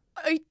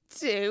 I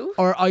do.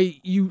 Or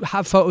you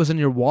have photos on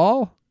your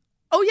wall?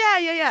 Oh,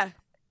 yeah.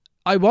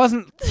 I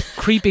wasn't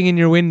creeping in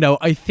your window.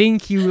 I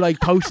think you like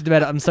posted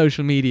about it on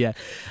social media.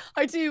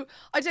 I do.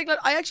 I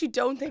actually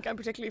don't think I'm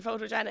particularly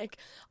photogenic.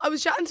 I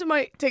was chatting to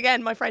my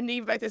friend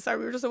Neve about this. Sorry,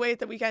 we were just away at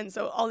the weekend,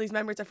 so all these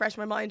memories are fresh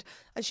in my mind.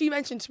 And she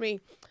mentioned to me,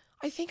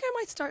 I think I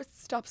might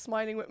stop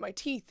smiling with my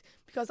teeth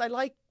because I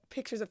like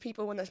pictures of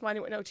people when they're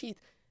smiling with no teeth.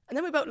 And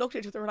then we both looked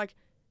at each other and were like,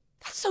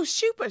 that's so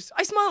stupid.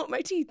 I smile with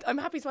my teeth. I'm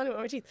happy smiling with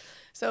my teeth.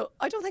 So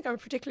I don't think I'm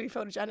particularly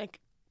photogenic,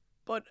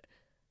 but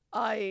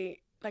I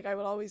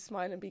will always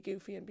smile and be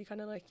goofy and be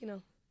kind of like, you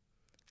know,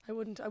 I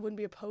wouldn't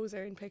be a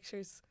poser in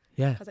pictures.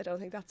 Yeah. Because I don't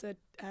think that's a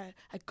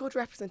good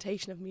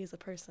representation of me as a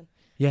person.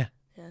 Yeah.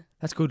 Yeah.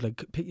 That's good.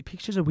 Like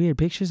pictures are weird.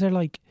 Pictures are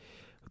like,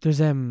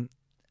 there's a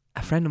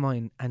friend of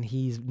mine and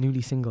he's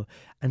newly single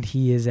and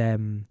he is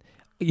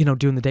you know,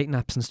 doing the dating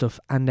apps and stuff,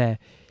 and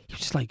he was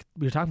just like,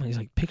 we were talking about, he's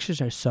like, pictures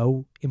are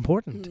so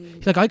important.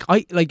 He's like,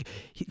 I like,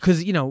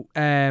 because you know,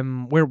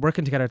 we're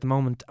working together at the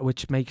moment,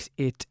 which makes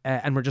it,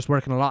 and we're just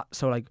working a lot,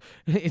 so like,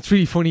 it's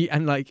really funny,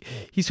 and like,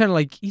 he's trying to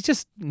like, he's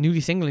just newly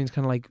single, and he's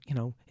kind of like, you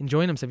know,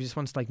 enjoying himself. He just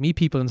wants to like meet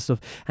people and stuff,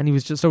 and he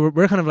was just, so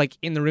we're kind of like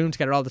in the room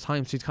together all the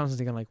time, so he's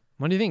constantly going like,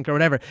 what do you think, or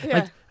whatever. Yeah.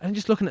 Like, I'm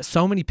just looking at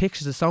so many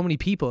pictures of so many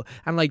people,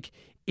 and like,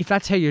 if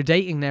that's how you're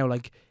dating now,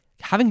 like,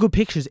 having good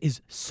pictures is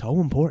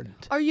so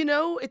important. Or, you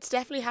know, it's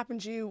definitely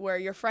happened to you where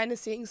your friend is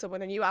seeing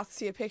someone and you ask to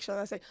see a picture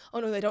and they say, oh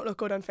no, they don't look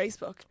good on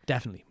Facebook.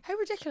 Definitely. How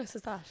ridiculous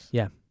is that?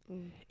 Yeah.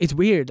 It's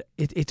weird.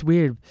 It's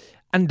weird.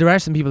 And there are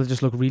some people that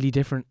just look really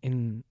different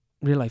in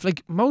real life.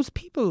 Like, most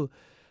people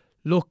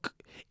look...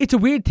 It's a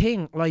weird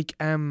thing. Like,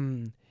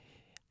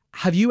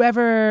 have you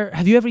ever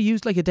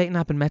used like a dating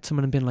app and met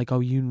someone and been like,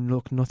 oh, you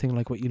look nothing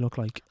like what you look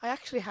like? I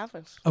actually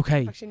haven't. Okay.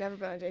 I've actually never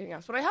been on dating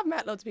apps. But I have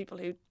met loads of people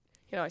who, you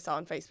know, I saw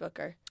on Facebook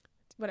or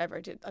whatever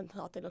I did and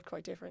thought they looked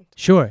quite different.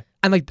 Sure.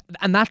 And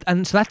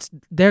so that's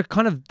they're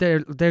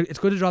it's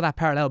good to draw that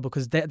parallel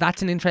because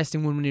that's an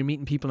interesting one when you're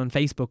meeting people on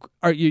Facebook,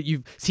 or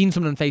you've seen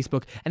someone on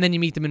Facebook and then you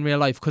meet them in real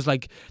life, because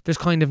like there's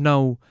kind of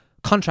no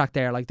contract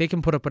there. Like, they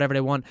can put up whatever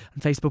they want on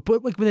Facebook,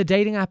 but like with a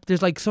dating app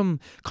there's like some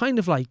kind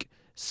of like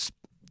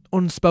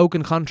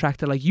unspoken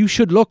contract that like you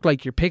should look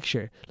like your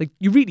picture. Like,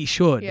 you really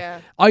should. Yeah.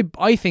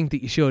 I think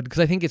that you should, because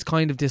I think it's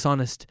kind of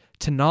dishonest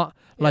to not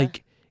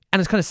like, and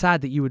it's kind of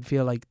sad that you would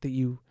feel like that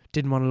you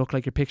didn't want to look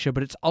like your picture,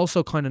 but it's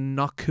also kind of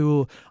not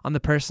cool on the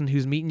person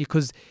who's meeting you,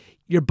 because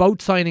you're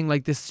both signing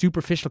like this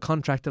superficial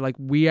contract that like,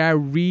 we are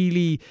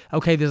really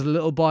okay, there's a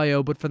little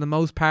bio, but for the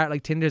most part,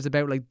 like, Tinder's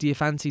about like, do you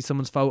fancy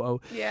someone's photo?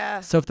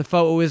 Yeah. So if the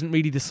photo isn't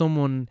really the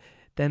someone,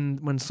 then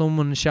when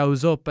someone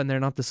shows up and they're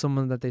not the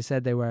someone that they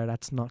said they were,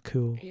 that's not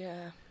cool.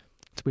 Yeah.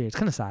 It's weird. It's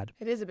kind of sad.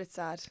 It is a bit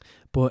sad.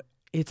 But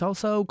it's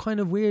also kind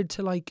of weird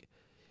to like,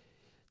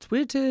 it's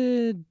weird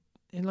to...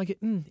 And like,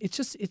 it's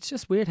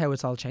just weird how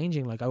it's all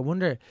changing. Like, I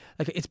wonder,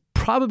 like, it's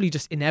probably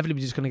just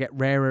inevitably just going to get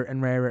rarer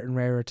and rarer and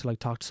rarer to like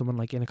talk to someone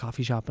like in a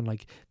coffee shop and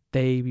like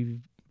they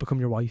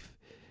become your wife.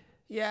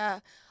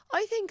 Yeah,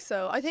 I think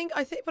so. I think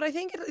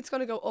it's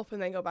going to go up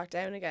and then go back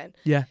down again.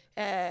 Yeah.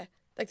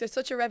 Like, there's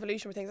such a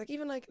revolution with things. Like,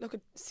 even like, look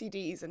at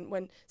CDs, and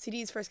when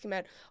CDs first came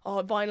out,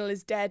 oh, vinyl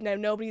is dead now.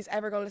 Nobody's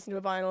ever going to listen to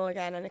a vinyl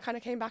again, and it kind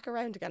of came back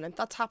around again, and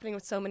that's happening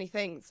with so many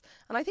things.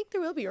 And I think there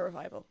will be a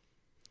revival.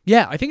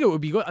 Yeah, I think it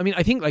would be good. I mean,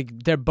 I think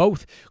like they're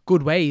both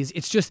good ways.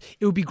 It's just,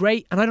 it would be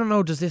great. And I don't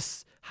know, does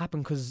this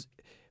happen?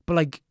 But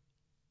like,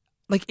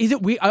 is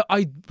it weird?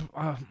 I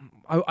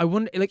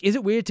wonder, like, is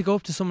it weird to go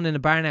up to someone in a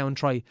bar now and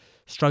try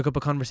strike up a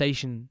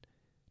conversation?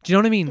 Do you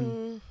know what I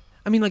mean?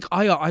 I mean, like,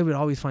 I would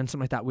always find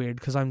something like that weird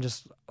because I'm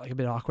just like a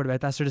bit awkward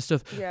about that sort of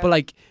stuff. Yeah. But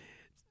like,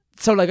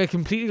 so like I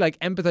completely like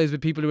empathize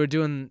with people who are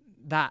doing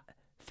that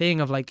thing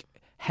of like,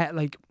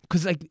 like,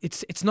 because like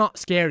it's not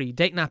scary.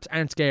 Dating apps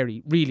aren't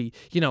scary, really.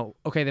 You know,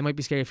 okay, they might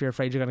be scary if you're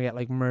afraid you're gonna get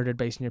like murdered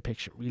based on your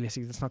picture.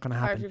 Realistically, that's not gonna Or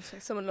happen. if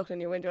someone looking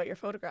in your window at your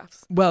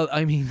photographs. Well,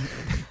 I mean,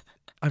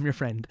 I'm your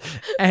friend,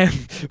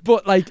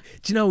 but like,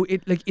 do you know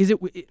it? Like, is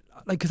it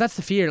like because that's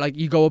the fear? Like,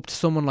 you go up to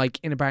someone like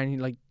in a bar and you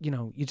like, you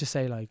know, you just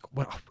say like,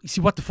 "What? You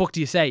see, what the fuck do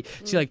you say?"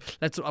 See, like,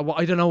 I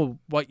don't know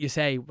what you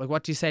say. Like,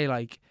 what do you say?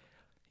 Like,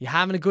 you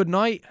having a good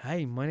night?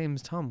 Hey, my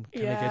name's Tom.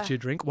 Can I get you a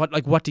drink?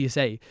 What do you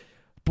say?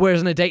 But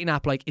whereas on a dating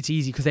app, like, it's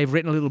easy because they've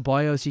written a little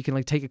bio, so you can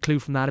like take a clue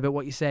from that about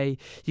what you say.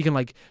 You can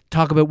like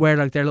talk about where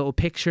like their little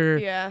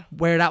picture,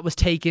 where that was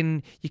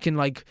taken. You can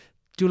like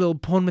do a little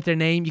pun with their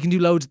name. You can do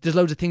loads. There's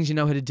loads of things you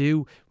know how to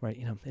do. Right,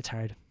 you know, it's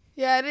hard.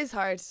 Yeah, it is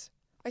hard.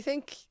 I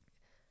think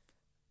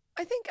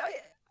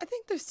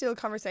there's still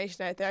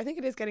conversation out there. I think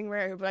it is getting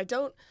rarer, but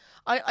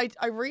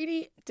I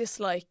really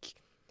dislike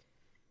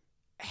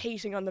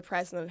hating on the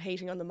present and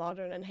hating on the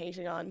modern and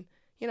hating on,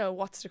 you know,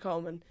 what's to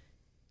come. And,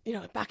 you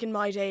know, back in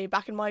my day,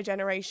 back in my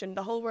generation,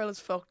 the whole world is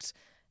fucked.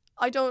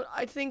 I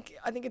think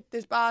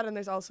there's bad and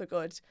there's also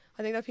good.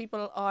 I think that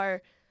people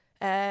are,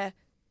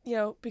 you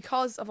know,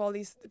 because of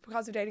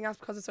dating apps,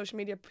 because of social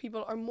media,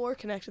 people are more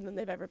connected than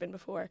they've ever been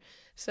before.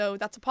 So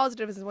that's a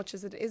positive as much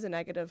as it is a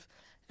negative.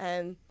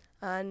 And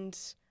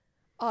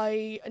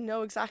I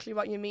know exactly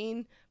what you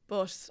mean,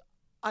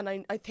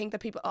 and I think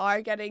that people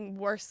are getting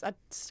worse at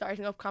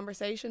starting up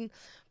conversation,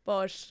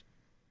 but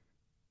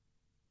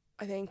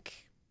I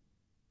think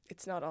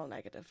it's not all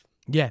negative.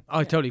 Yeah,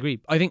 I totally agree.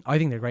 I think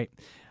they're great.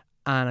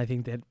 And I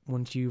think that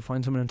once you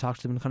find someone and talk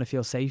to them and kind of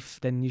feel safe,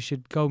 then you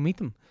should go meet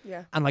them.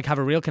 Yeah. And like have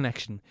a real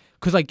connection.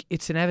 Because like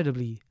it's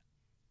inevitably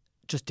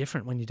just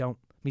different when you don't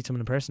meet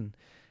someone in person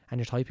and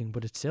you're typing,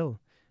 but it's still,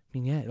 I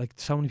mean, yeah, like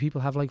so many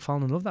people have like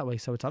fallen in love that way.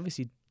 So it's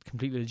obviously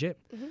completely legit.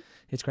 Mm-hmm.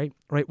 It's great.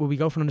 Right, will we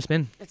go for another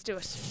spin? Let's do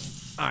it.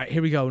 All right,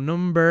 here we go.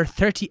 Number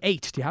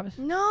 38. Do you have it?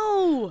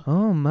 No.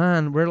 Oh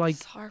man, we're like,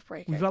 it's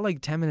heartbreaking. We've got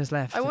like 10 minutes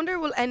left. I wonder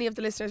will any of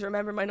the listeners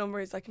remember my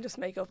numbers? I can just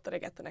make up that I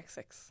get the next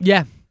 6.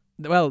 Yeah.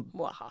 Well,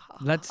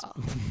 let's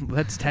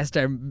test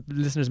our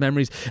listeners'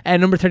 memories.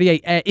 Number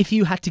 38. If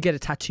you had to get a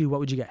tattoo, what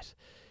would you get?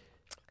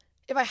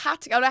 If I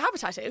had to, would I have a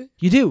tattoo?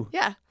 You do?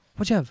 Yeah.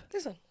 What'd you have?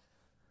 This one.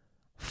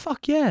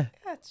 Fuck yeah.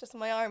 Yeah, it's just on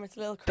my arm. It's a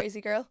little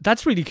crazy girl.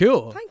 That's really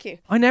cool. Thank you.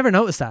 I never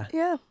noticed that.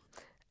 Yeah.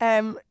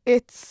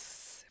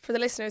 It's for the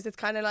listeners. It's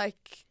kind of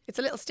like it's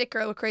a little stick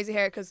girl with crazy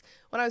hair. Because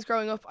when I was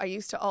growing up, I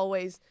used to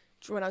always,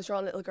 when I was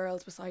drawing little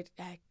girls beside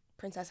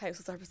princess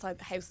houses or beside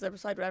the houses or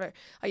beside whatever,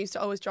 I used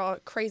to always draw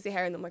crazy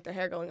hair in them, like their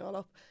hair going all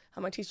up.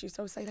 And my teacher used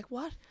to always say, like,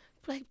 what?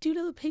 Like, do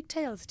little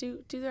pigtails,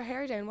 do their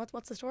hair down.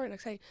 What's the story? And I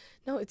say,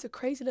 no, it's a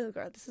crazy little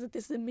girl. This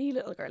is a me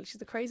little girl.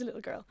 She's a crazy little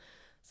girl.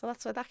 So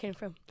that's where that came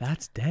from.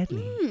 That's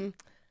deadly.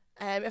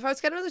 If I was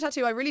to get another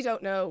tattoo, I really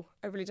don't know.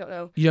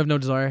 You have no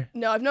desire?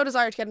 No, I've no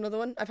desire to get another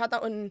one. I've had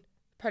that one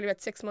probably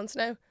about 6 months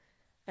now.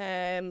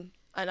 And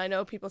I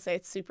know people say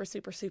it's super,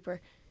 super, super,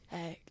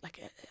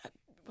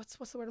 what's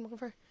the word I'm looking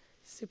for?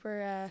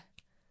 Super,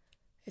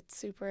 it's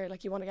super,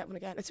 like, you want to get one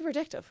again. It's super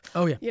addictive.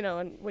 Oh, yeah. You know,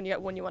 and when you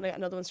get one, you want to get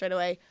another one straight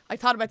away. I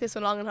thought about this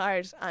one long and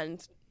hard,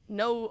 and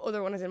no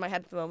other one is in my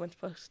head at the moment,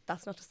 but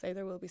that's not to say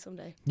there will be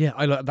someday.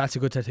 Yeah, that's a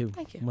good tattoo.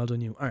 Thank you. Well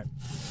done, you. All right.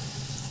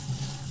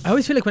 I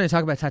always feel like when I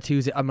talk about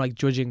tattoos, I'm like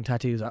judging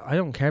tattoos. I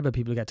don't care about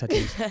people who get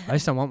tattoos. I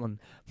just don't want one.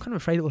 I'm kind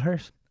of afraid it will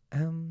hurt.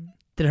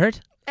 Did it hurt?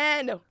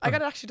 No. I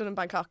got it actually done in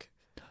Bangkok.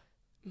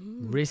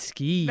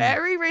 Risky.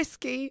 Very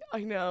risky,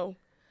 I know.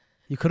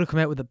 You could have come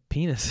out with a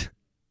penis.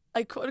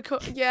 I could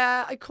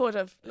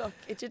have. Look,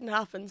 it didn't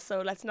happen,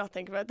 so let's not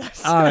think about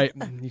that. All right.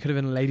 You could have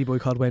been a ladyboy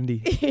called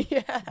Wendy.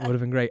 Yeah. It would have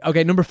been great.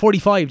 Okay, number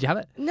 45. Do you have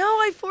it? No,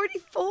 I'm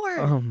 44.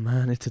 Oh,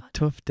 man, it's a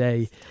tough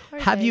day.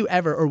 Have you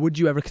ever or would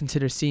you ever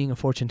consider seeing a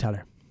fortune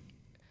teller?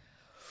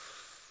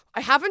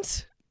 I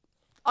haven't.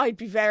 I'd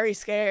be very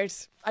scared.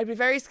 I'd be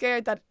very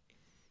scared that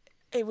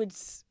it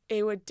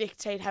would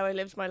dictate how I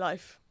lived my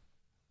life.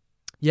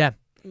 Yeah.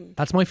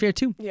 That's my fear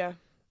too. Yeah.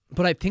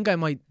 But I think I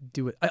might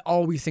do it. I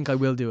always think I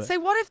will do it. Say,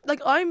 what if,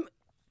 like, I'm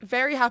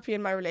very happy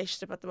in my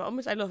relationship at the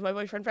moment. I love my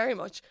boyfriend very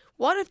much.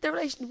 What if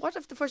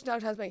the fortune teller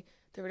tells me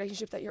the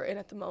relationship that you're in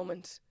at the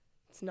moment,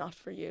 it's not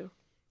for you?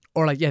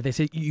 Or like, yeah, they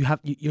say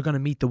you're going to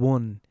meet the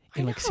one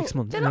in like 6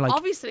 months. Then and like,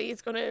 obviously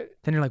it's going to...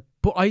 Then you're like,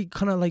 but I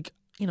kind of like,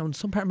 you know, in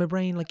some part of my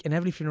brain, like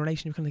inevitably if you're in a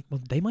relationship, you're kind of like,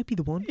 well, they might be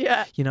the one.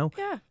 Yeah. You know?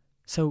 Yeah.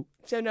 So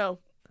no,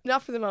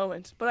 not for the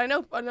moment. But I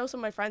know some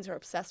of my friends who are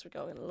obsessed with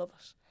going and love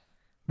it.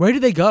 Where do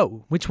they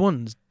go? Which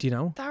ones? Do you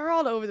know? They're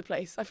all over the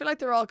place. I feel like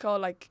they're all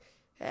called like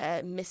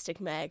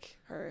Mystic Meg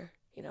or,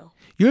 you know.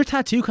 Your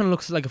tattoo kind of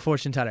looks like a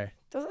fortune teller.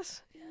 Does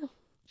it? Yeah.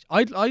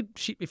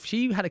 If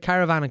she had a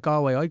caravan at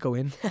Galway, I'd go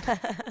in. Do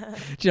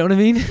you know what I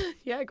mean?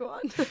 Yeah, go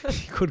on.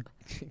 She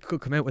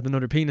could come out with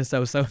another penis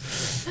though. So, all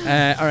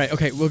right,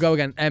 okay, we'll go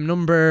again.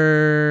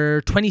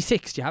 Number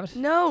 26. Do you have it?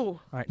 No.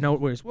 All right, no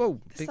worries. Whoa,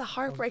 This is a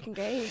heartbreaking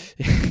game.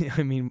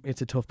 I mean,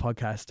 it's a tough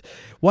podcast.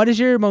 What is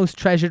your most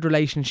treasured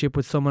relationship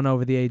with someone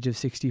over the age of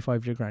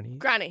 65? Your granny.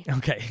 Granny.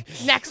 Okay.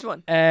 Next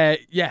one.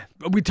 Yeah,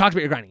 we talked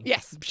about your granny.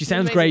 Yes. She she's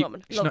sounds an amazing great.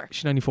 woman. Love her.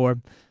 She's 94.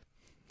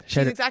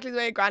 She's exactly the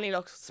way a granny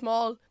looks.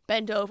 Small,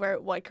 bent over,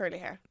 white curly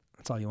hair.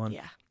 That's all you want.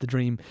 Yeah. The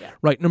dream. Yeah.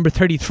 Right, number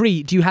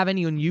 33. Do you have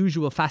any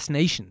unusual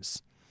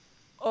fascinations?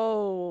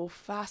 Oh,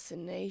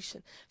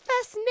 fascination.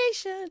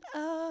 Fascination.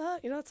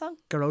 You know that song?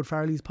 Gerard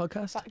Farley's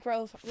podcast?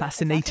 Grove.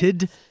 Fascinated.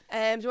 Do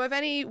I have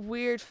any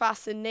weird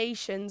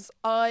fascinations?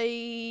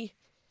 I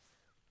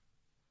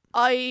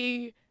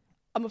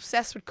am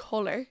obsessed with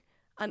colour,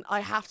 and I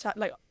have to,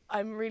 like,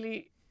 I'm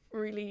really,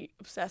 really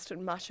obsessed with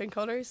matching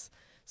colours.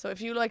 So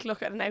if you like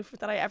look at an outfit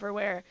that I ever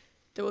wear,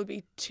 there will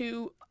be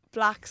 2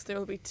 blacks, there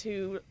will be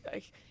 2,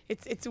 like,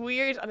 it's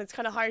weird and it's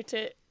kind of hard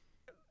to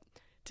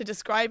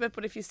describe it,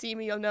 but if you see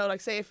me you'll know.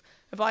 Like, say if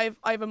I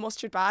have a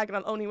mustard bag, and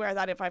I'll only wear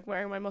that if I'm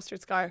wearing my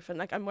mustard scarf, and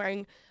like I'm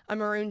wearing a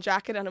maroon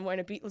jacket and I'm wearing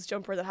a Beatles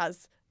jumper that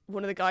has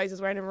one of the guys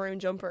is wearing a maroon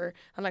jumper,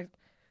 and like,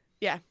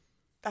 yeah,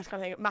 that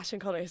kind of thing. Matching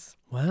colours.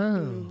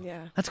 Wow.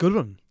 Yeah. That's a good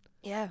one.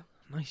 Yeah.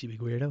 Nice, you big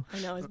weirdo. I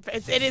know.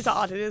 It is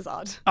odd. It is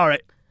odd. All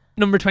right.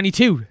 Number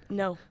 22.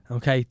 No.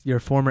 Okay, your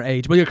former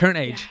age. Well, your current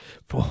age.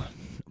 Yeah.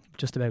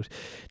 Just about.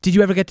 Did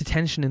you ever get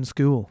detention in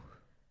school?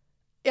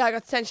 Yeah, I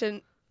got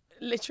detention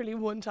literally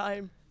one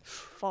time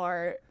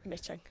for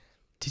mitching.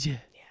 Did you?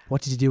 Yeah.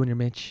 What did you do in your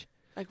mitch?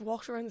 Like,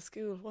 walked around the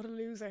school. What a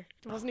loser.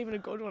 It wasn't even a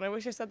good one. I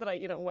wish I said that I,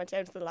 went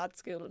down to the lads'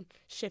 school and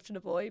shifted a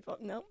boy,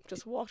 but no,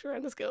 just walked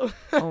around the school.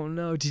 Oh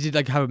no. Did you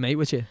like have a mate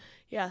with you?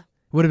 Yeah.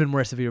 Would have been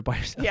worse if you were by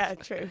yourself. Yeah,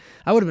 true.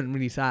 That would have been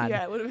really sad.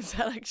 Yeah, it would have been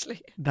sad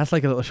actually. That's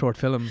like a little short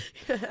film.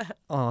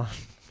 Oh,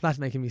 that's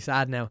making me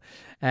sad now.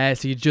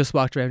 So you just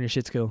walked around your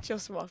shit school?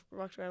 Just walked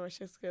around my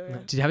shit school, yeah.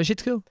 Did you have a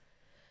shit school?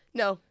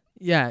 No.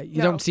 Yeah, you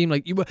No. don't seem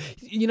like you.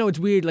 It's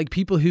weird. Like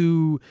people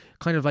who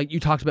kind of like you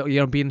talked about,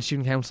 being in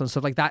student council and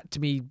stuff like that. To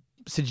me,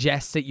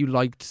 suggests that you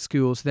liked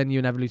school. So then you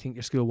inevitably think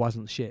your school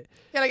wasn't shit.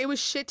 Yeah, like it was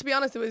shit. To be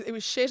honest, it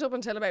was shit up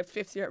until about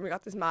 5th year, and we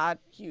got this mad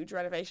huge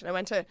renovation. I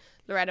went to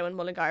Loretto in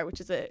Mullingar,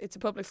 which is it's a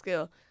public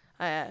school,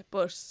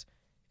 but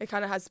it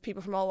kind of has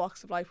people from all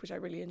walks of life, which I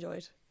really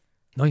enjoyed.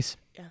 Nice.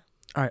 Yeah.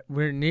 All right,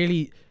 we're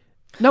nearly.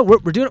 No, we're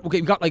doing it. Okay,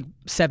 we've got like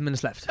 7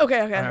 minutes left.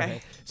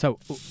 Okay. So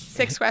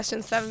 6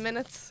 questions, 7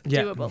 minutes.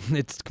 yeah, Doable.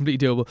 It's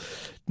completely doable.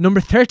 Number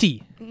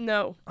 30.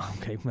 No.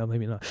 Okay, well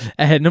maybe not.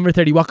 Number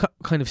 30. What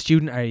kind of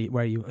student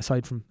were you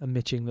aside from a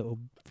mitching little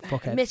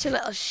fuckhead? Mitch, a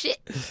little shit.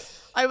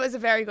 I was a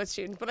very good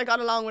student, but I got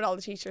along with all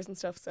the teachers and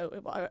stuff. So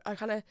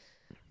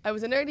I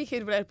was a nerdy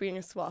kid without being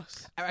a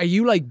swat. Are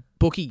you like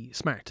bookie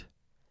smart?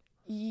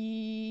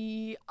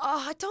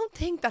 I don't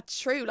think that's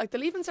true. Like the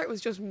Leaving Cert was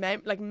just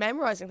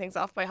memorising things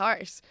off by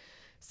heart.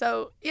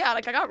 So yeah,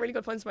 like I got really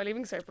good points in my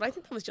Leaving Cert, but I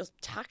think that was just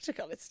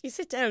tactical. You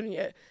sit down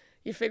and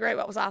you figure out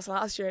what was asked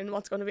last year and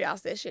what's going to be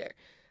asked this year.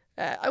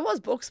 I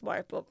was book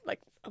smart, but like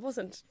I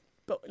wasn't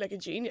like a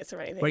genius or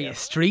anything. Were you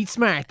street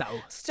smart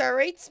though?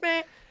 Street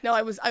smart? No,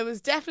 I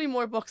was definitely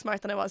more book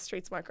smart than I was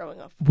street smart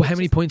growing up. Well, how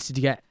many points did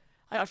you get?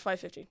 I got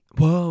 550.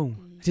 Whoa,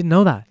 I didn't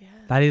know that. Yeah.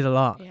 That is a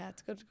lot. Yeah,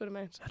 it's a good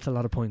amount. That's a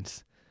lot of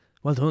points.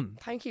 Well done.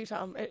 Thank you,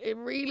 Tom. It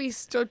really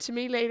stood to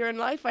me later in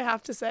life, I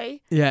have to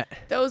say. Yeah.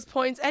 Those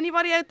points.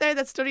 Anybody out there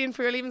that's studying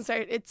for your Leaving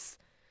Cert, it's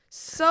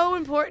so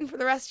important for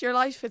the rest of your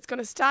life. It's going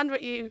to stand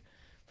with you.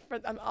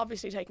 I'm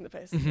obviously taking the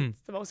piss. Mm-hmm.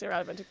 It's the most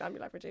irrelevant exam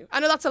you'll ever do. I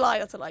know that's a lie.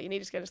 You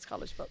need to get into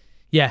college, but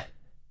Yeah.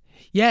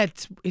 Yeah,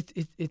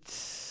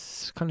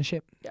 it's kind of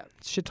shit. Yeah.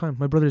 It's shit time.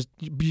 Your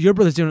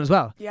brother's doing it as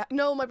well? yeah.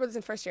 No, my brother's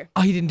in first year.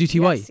 Oh, he didn't do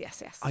TY?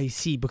 Yes. I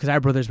see, because our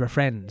brothers were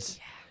friends.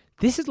 Yeah.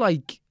 This is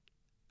like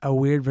a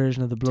weird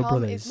version of the Blood Tom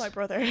Brothers. is my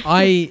brother.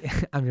 I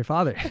am your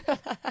father.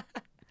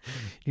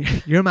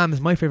 Your mum is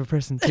my favourite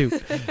person too.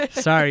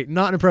 Sorry,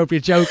 not an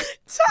appropriate joke.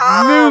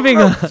 Tom! Moving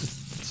on.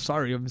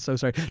 Sorry, I'm so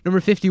sorry. Number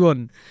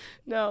 51.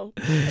 No.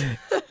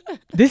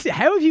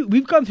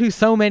 We've gone through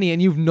so many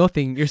and you've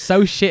nothing. You're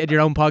so shit at your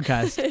own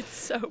podcast. It's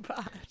so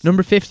bad.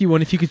 Number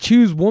 51. If you could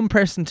choose one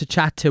person to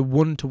chat to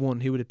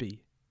one-to-one, who would it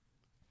be?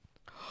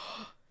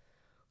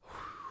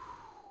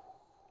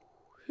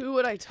 Who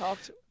would I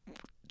talk to?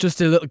 Just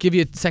give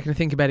you a second to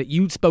think about it.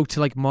 You spoke to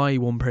like my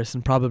one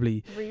person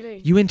probably. Really?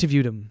 You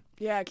interviewed him.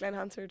 Yeah, Glenn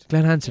Hansard.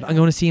 Glenn Hansard. Yeah. I'm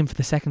going to see him for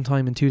the second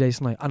time in 2 days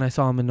tonight, and I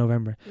saw him in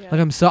November. Yeah. Like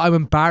I'm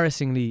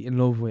embarrassingly in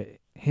love with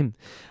him.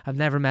 I've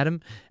never met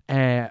him.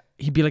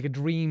 He'd be like a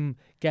dream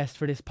guest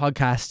for this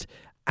podcast,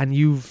 and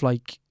you've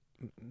like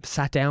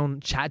sat down,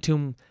 chatted to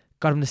him,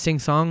 got him to sing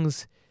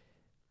songs.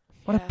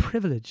 What a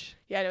privilege.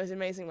 Yeah, it was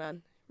amazing,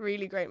 man.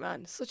 Really great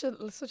man. Such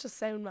a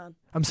sound man.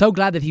 I'm so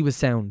glad that he was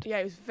sound. Yeah,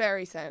 he was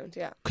very sound,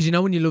 yeah. Because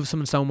when you love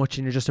someone so much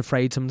and you're just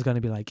afraid someone's going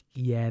to be like,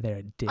 yeah, they're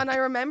a dick. And I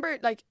remember,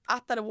 like,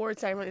 at that award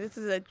ceremony, this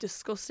is a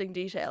disgusting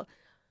detail,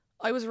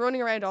 I was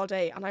running around all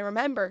day, and I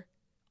remember,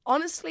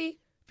 honestly,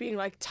 being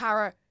like,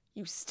 Tara,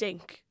 you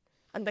stink.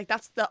 And like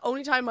that's the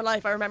only time in my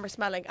life I remember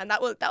smelling, and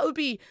that will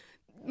be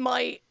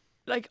my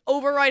like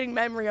overriding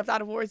memory of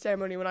that award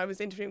ceremony when I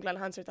was interviewing Glenn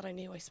Hansard, that I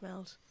knew I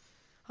smelled.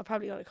 I'll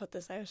probably want to cut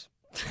this out.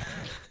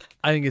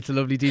 I think it's a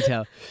lovely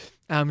detail.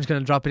 I'm just going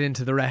to drop it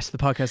into the rest of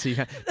the podcast so you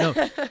can. No,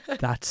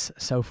 that's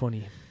so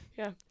funny.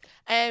 Yeah.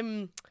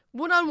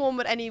 One-on-one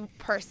with any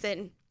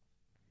person.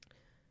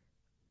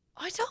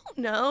 I don't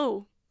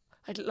know.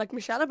 Like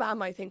Michelle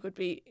Obama, I think would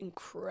be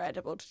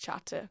incredible to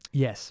chat to.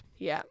 Yes.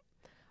 Yeah.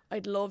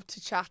 I'd love to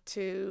chat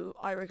to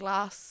Ira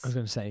Glass. I was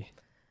going to say.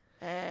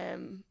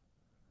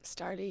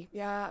 Starly.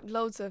 Yeah,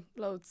 loads.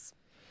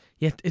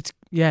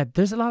 Yeah,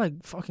 there's a lot of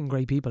fucking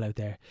great people out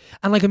there.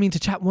 And like, I mean, to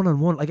chat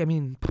one-on-one, like, I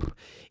mean,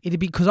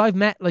 it'd be, because I've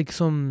met like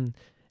some,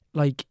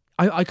 like,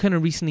 I kind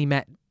of recently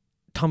met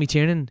Tommy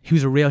Tiernan,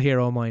 who's a real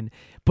hero of mine.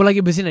 But like,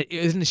 it was in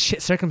a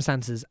shit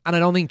circumstances, and I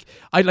don't think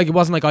it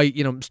wasn't like I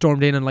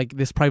stormed in on like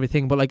this private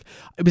thing, but like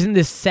it was in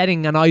this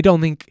setting, and I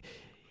don't think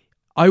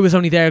I was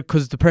only there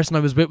because the person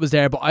I was with was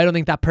there, but I don't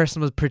think that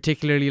person was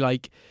particularly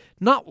like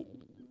not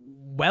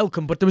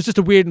welcome, but there was just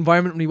a weird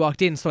environment when we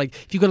walked in. So like,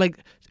 if you could like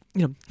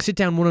sit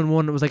down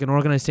one-on-one, it was like an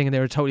organised thing, and they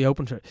were totally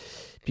open for it.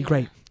 It'd be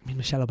great. I mean,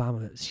 Michelle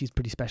Obama, she's a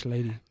pretty special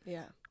lady.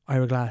 Yeah.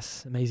 Ira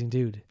Glass, amazing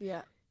dude.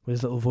 Yeah. With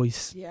his little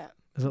voice. Yeah.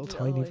 His little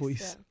tiny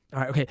voice. Yeah.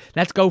 All right, okay.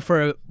 Let's go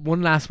for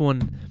one last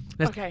one.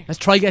 Okay. Let's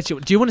try get you.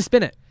 Do you want to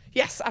spin it?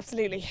 Yes,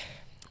 absolutely.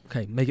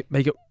 Okay, make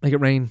it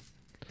rain.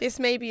 This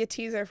may be a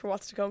teaser for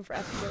what's to come for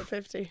episode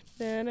 50.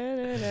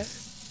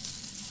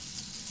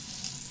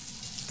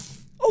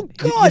 Oh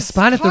God! You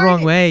span it the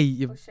wrong way.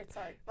 Oh shit!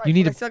 Sorry. Right, you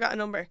need I still got a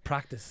number.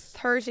 Practice.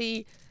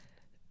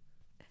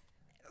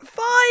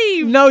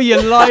 35. No,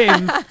 you're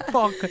lying.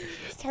 Fuck.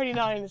 It's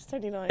 39. It's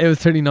 39. It was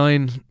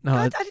 39. No,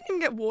 I didn't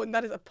even get one.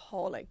 That is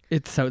appalling.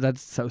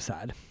 That's so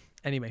sad.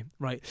 Anyway,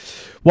 right.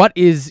 What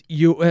is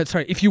you?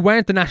 If you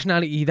weren't the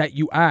nationality that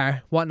you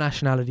are, what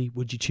nationality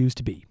would you choose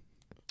to be?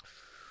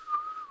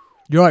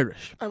 You're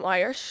Irish. I'm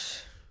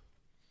Irish.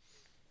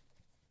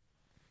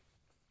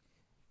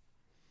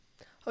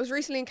 I was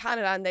recently in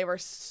Canada, and they were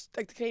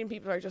like, the Canadian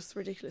people are just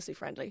ridiculously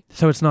friendly.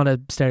 So it's not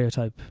a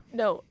stereotype.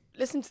 No,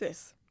 listen to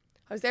this.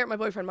 I was there with my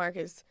boyfriend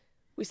Marcus.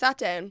 We sat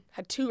down,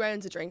 had 2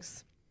 rounds of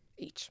drinks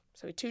each.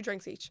 So we had 2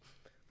 drinks each.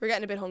 We were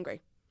getting a bit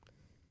hungry.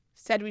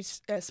 Said we'd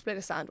split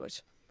a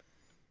sandwich.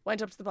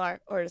 Went up to the bar,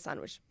 ordered a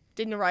sandwich.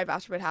 Didn't arrive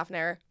after about half an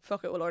hour.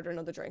 Fuck it, we'll order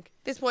another drink.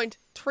 At this point,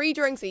 3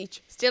 drinks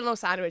each, still no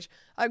sandwich.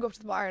 I go up to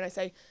the bar and I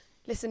say,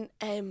 listen,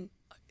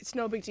 it's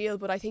no big deal,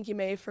 but I think you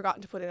may have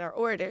forgotten to put in our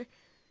order.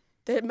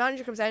 The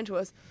manager comes down to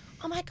us.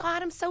 Oh my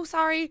God, I'm so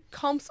sorry.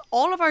 Comps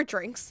all of our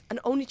drinks and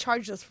only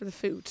charges us for the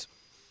food.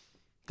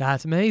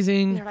 That's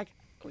amazing. And they're like,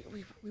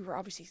 we were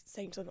obviously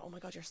saying to them, oh my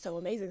God, you're so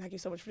amazing. Thank you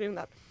so much for doing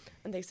that.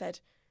 And they said,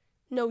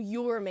 no,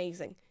 you're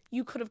amazing.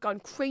 You could have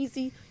gone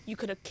crazy. You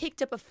could have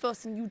kicked up a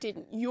fuss and you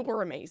didn't.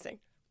 You're amazing.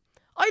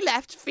 I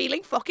left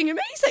feeling fucking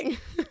amazing.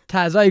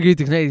 Taz, I agree with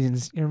the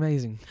Canadians. You're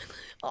amazing.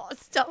 Oh,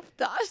 stop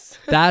that.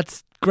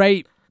 That's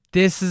great.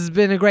 This has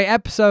been a great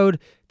episode.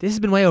 This has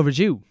been way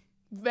overdue.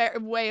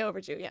 Way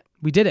overdue, yeah.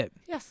 We did it.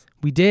 Yes.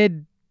 We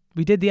did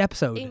the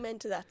episode. Amen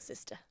to that,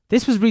 sister.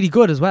 This was really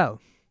good as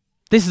well.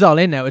 This is all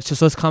in now. It's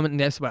just us commenting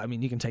this. Well, I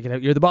mean, you can take it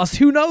out. You're the boss.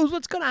 Who knows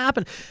what's going to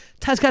happen?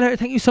 Taz Kelleher,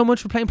 thank you so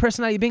much for playing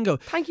Personality Bingo.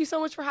 Thank you so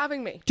much for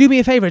having me. Do me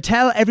a favour.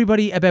 Tell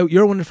everybody about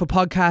your wonderful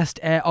podcast,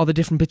 all the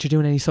different bits you're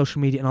doing, any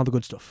social media and all the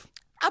good stuff.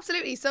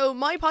 Absolutely. So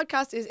my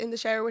podcast is In the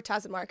Shower with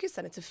Taz and Marcus,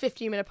 and it's a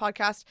 15-minute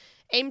podcast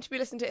aimed to be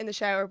listened to in the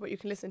shower, but you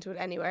can listen to it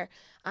anywhere.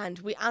 And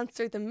we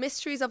answer the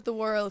mysteries of the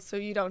world so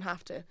you don't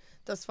have to.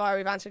 Thus far,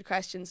 we've answered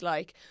questions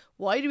like,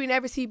 why do we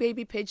never see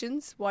baby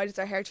pigeons? Why does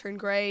our hair turn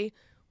grey?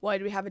 Why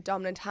do we have a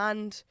dominant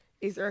hand?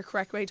 Is there a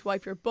correct way to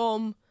wipe your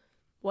bum?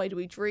 Why do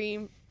we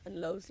dream?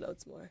 And loads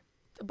more.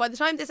 By the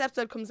time this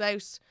episode comes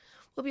out,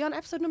 we'll be on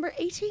episode number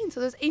 18. So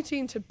there's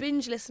 18 to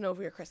binge listen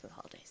over your Christmas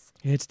holidays.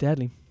 Yeah, it's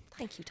deadly.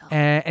 Thank you, Tom.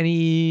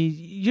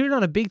 You're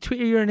not a big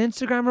Twitter, you're an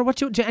Instagram,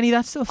 or do any of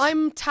that stuff?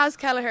 I'm Taz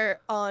Kelleher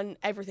on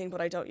everything, but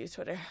I don't use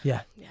Twitter.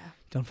 Yeah.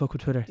 Don't fuck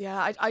with Twitter.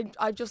 Yeah,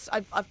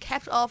 I've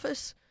kept off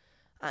it,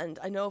 and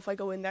I know if I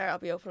go in there, I'll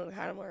be opening a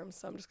can of worms,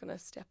 so I'm just going to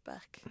step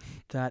back.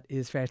 That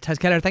is fair. Taz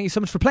Kelleher, thank you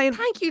so much for playing.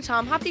 Thank you,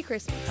 Tom. Happy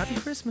Christmas. Happy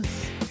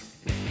Christmas.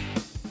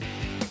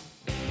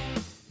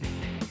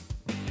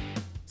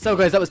 So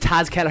guys, that was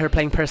Taz Kelleher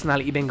playing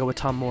Personality Bingo with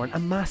Tom Moran. A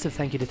massive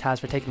thank you to Taz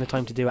for taking the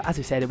time to do it. As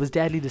I said, it was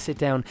deadly to sit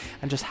down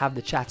and just have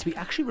the chats. We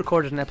actually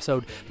recorded an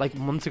episode like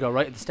months ago,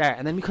 right at the start,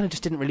 and then we kind of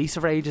just didn't release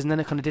it for ages, and then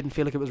it kind of didn't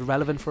feel like it was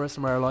relevant for us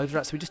and where our lives were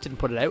at, so we just didn't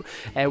put it out,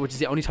 which is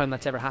the only time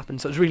that's ever happened.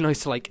 So it was really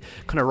nice to like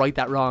kind of right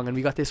that wrong, and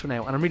we got this one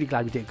out, and I'm really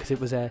glad we did, because it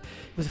was a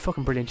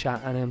fucking brilliant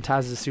chat, and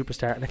Taz is a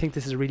superstar, and I think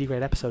this is a really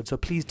great episode. So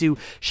please do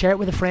share it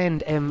with a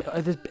friend.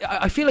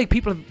 I feel like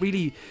people have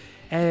really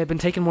been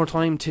taking more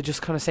time to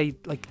just kind of say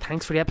like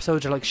thanks for the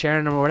episodes, or like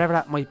sharing them, or whatever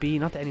that might be.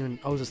 Not that anyone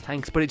owes us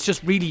thanks, but it's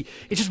just really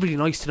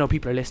nice to know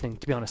people are listening,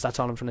 to be honest. That's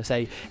all I'm trying to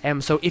say.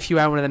 So if you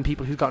are one of them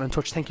people who's gotten in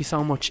touch, thank you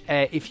so much.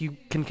 If you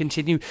can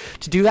continue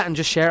to do that and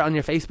just share it on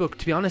your Facebook,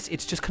 to be honest,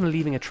 it's just kind of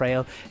leaving a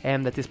trail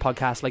that this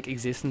podcast like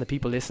exists and that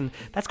people listen.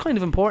 That's kind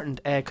of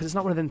important, because it's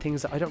not one of them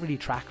things that I don't really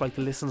track like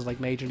the listens like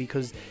majorly,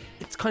 because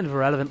it's kind of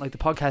irrelevant. Like the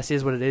podcast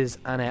is what it is,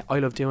 and I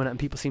love doing it, and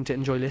people seem to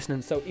enjoy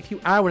listening. So if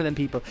you are one of them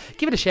people,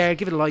 give it a share,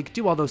 give it a like,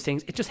 do all those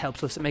things. It just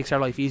helps us, it makes our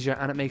life easier,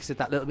 and it makes it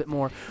that little bit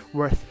more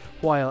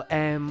worthwhile.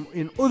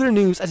 In other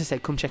news, as I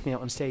said, come check me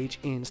out on stage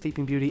in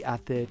Sleeping Beauty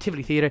at the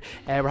Tivoli Theatre.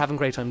 We're having a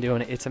great time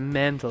doing it. It's a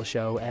mental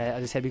show.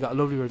 As I said, we got a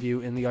lovely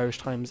review in the Irish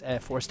Times,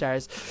 4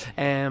 stars,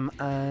 and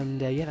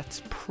yeah,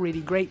 that's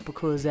pretty great,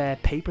 because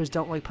papers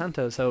don't like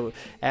panto, so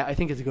I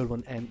think it's a good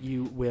one, and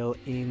you will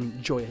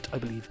enjoy it, I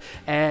believe.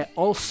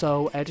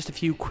 Also, just a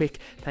few quick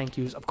thank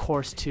yous, of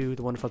course, to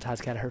the wonderful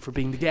Taz Kelleher for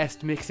being the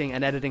guest, mixing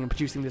and editing and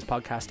producing this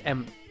podcast.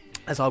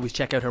 As always,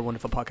 check out her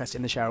wonderful podcast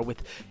In the Shower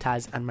with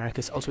Taz and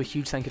Marcus. Also a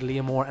huge thank you to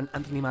Liam Moore and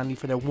Anthony Manley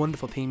for their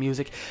wonderful theme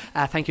music.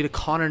 Thank you to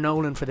Connor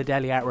Nolan for the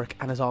daily artwork,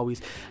 and as always,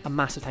 a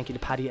massive thank you to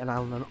Paddy and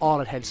Alan and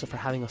all at Headstuff for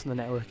having us on the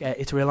network.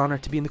 It's a real honour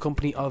to be in the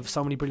company of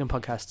so many brilliant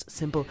podcasts.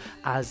 Simple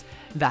as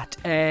that.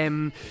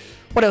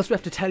 What else do we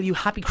have to tell you?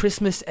 Happy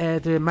Christmas.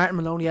 The Martin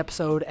Maloney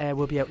episode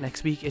will be out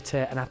next week. It's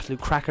an absolute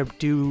cracker.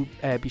 Do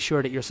be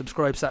sure that you're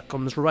subscribed, so that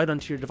comes right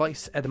onto your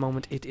device at the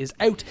moment it is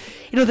out.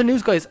 In other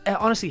news, guys,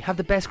 honestly, have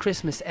the best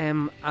Christmas.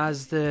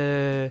 As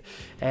the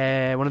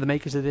one of the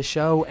makers of this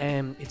show,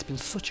 it's been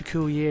such a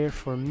cool year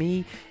for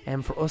me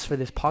and for us, for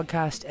this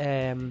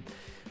podcast.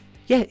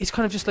 Yeah, it's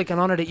kind of just like an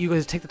honour that you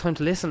guys take the time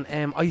to listen.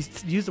 I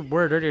used the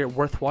word earlier,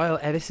 worthwhile.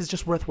 This is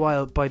just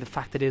worthwhile by the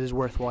fact that it is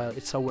worthwhile.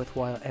 It's so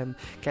worthwhile.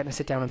 Getting to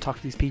sit down and talk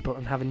to these people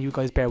and having you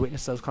guys bear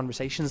witness to those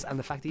conversations, and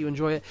the fact that you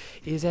enjoy it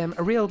is a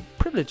real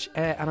privilege,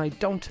 and I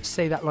don't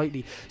say that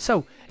lightly.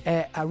 So,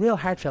 a real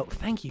heartfelt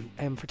thank you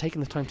for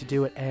taking the time to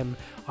do it.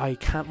 I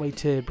can't wait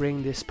to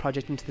bring this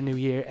project into the new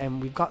year.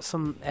 We've got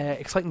some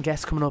exciting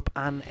guests coming up,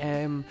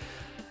 and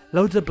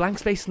loads of blank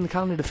space in the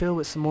calendar to fill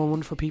with some more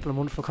wonderful people and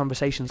wonderful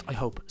conversations, I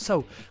hope.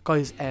 So,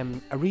 guys,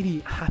 a really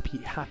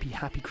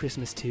happy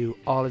Christmas to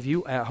all of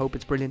you. I hope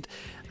it's brilliant.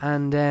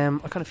 And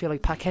I kind of feel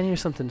like Pat Kenny or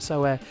something.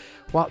 So,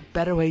 what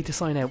better way to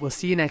sign out? We'll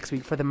see you next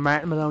week for the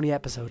Martin Maloney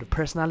episode of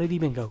Personality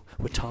Bingo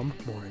with Tom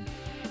Moran.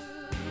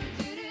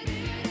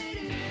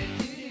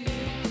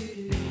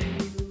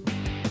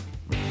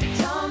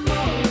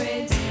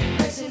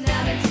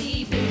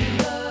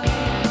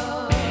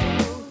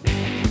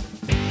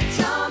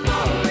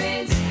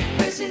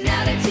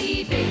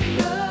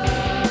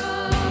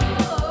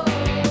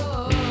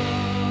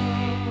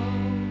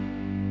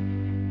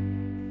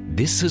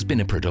 This has been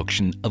a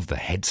production of the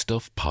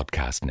Headstuff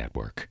Podcast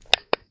Network.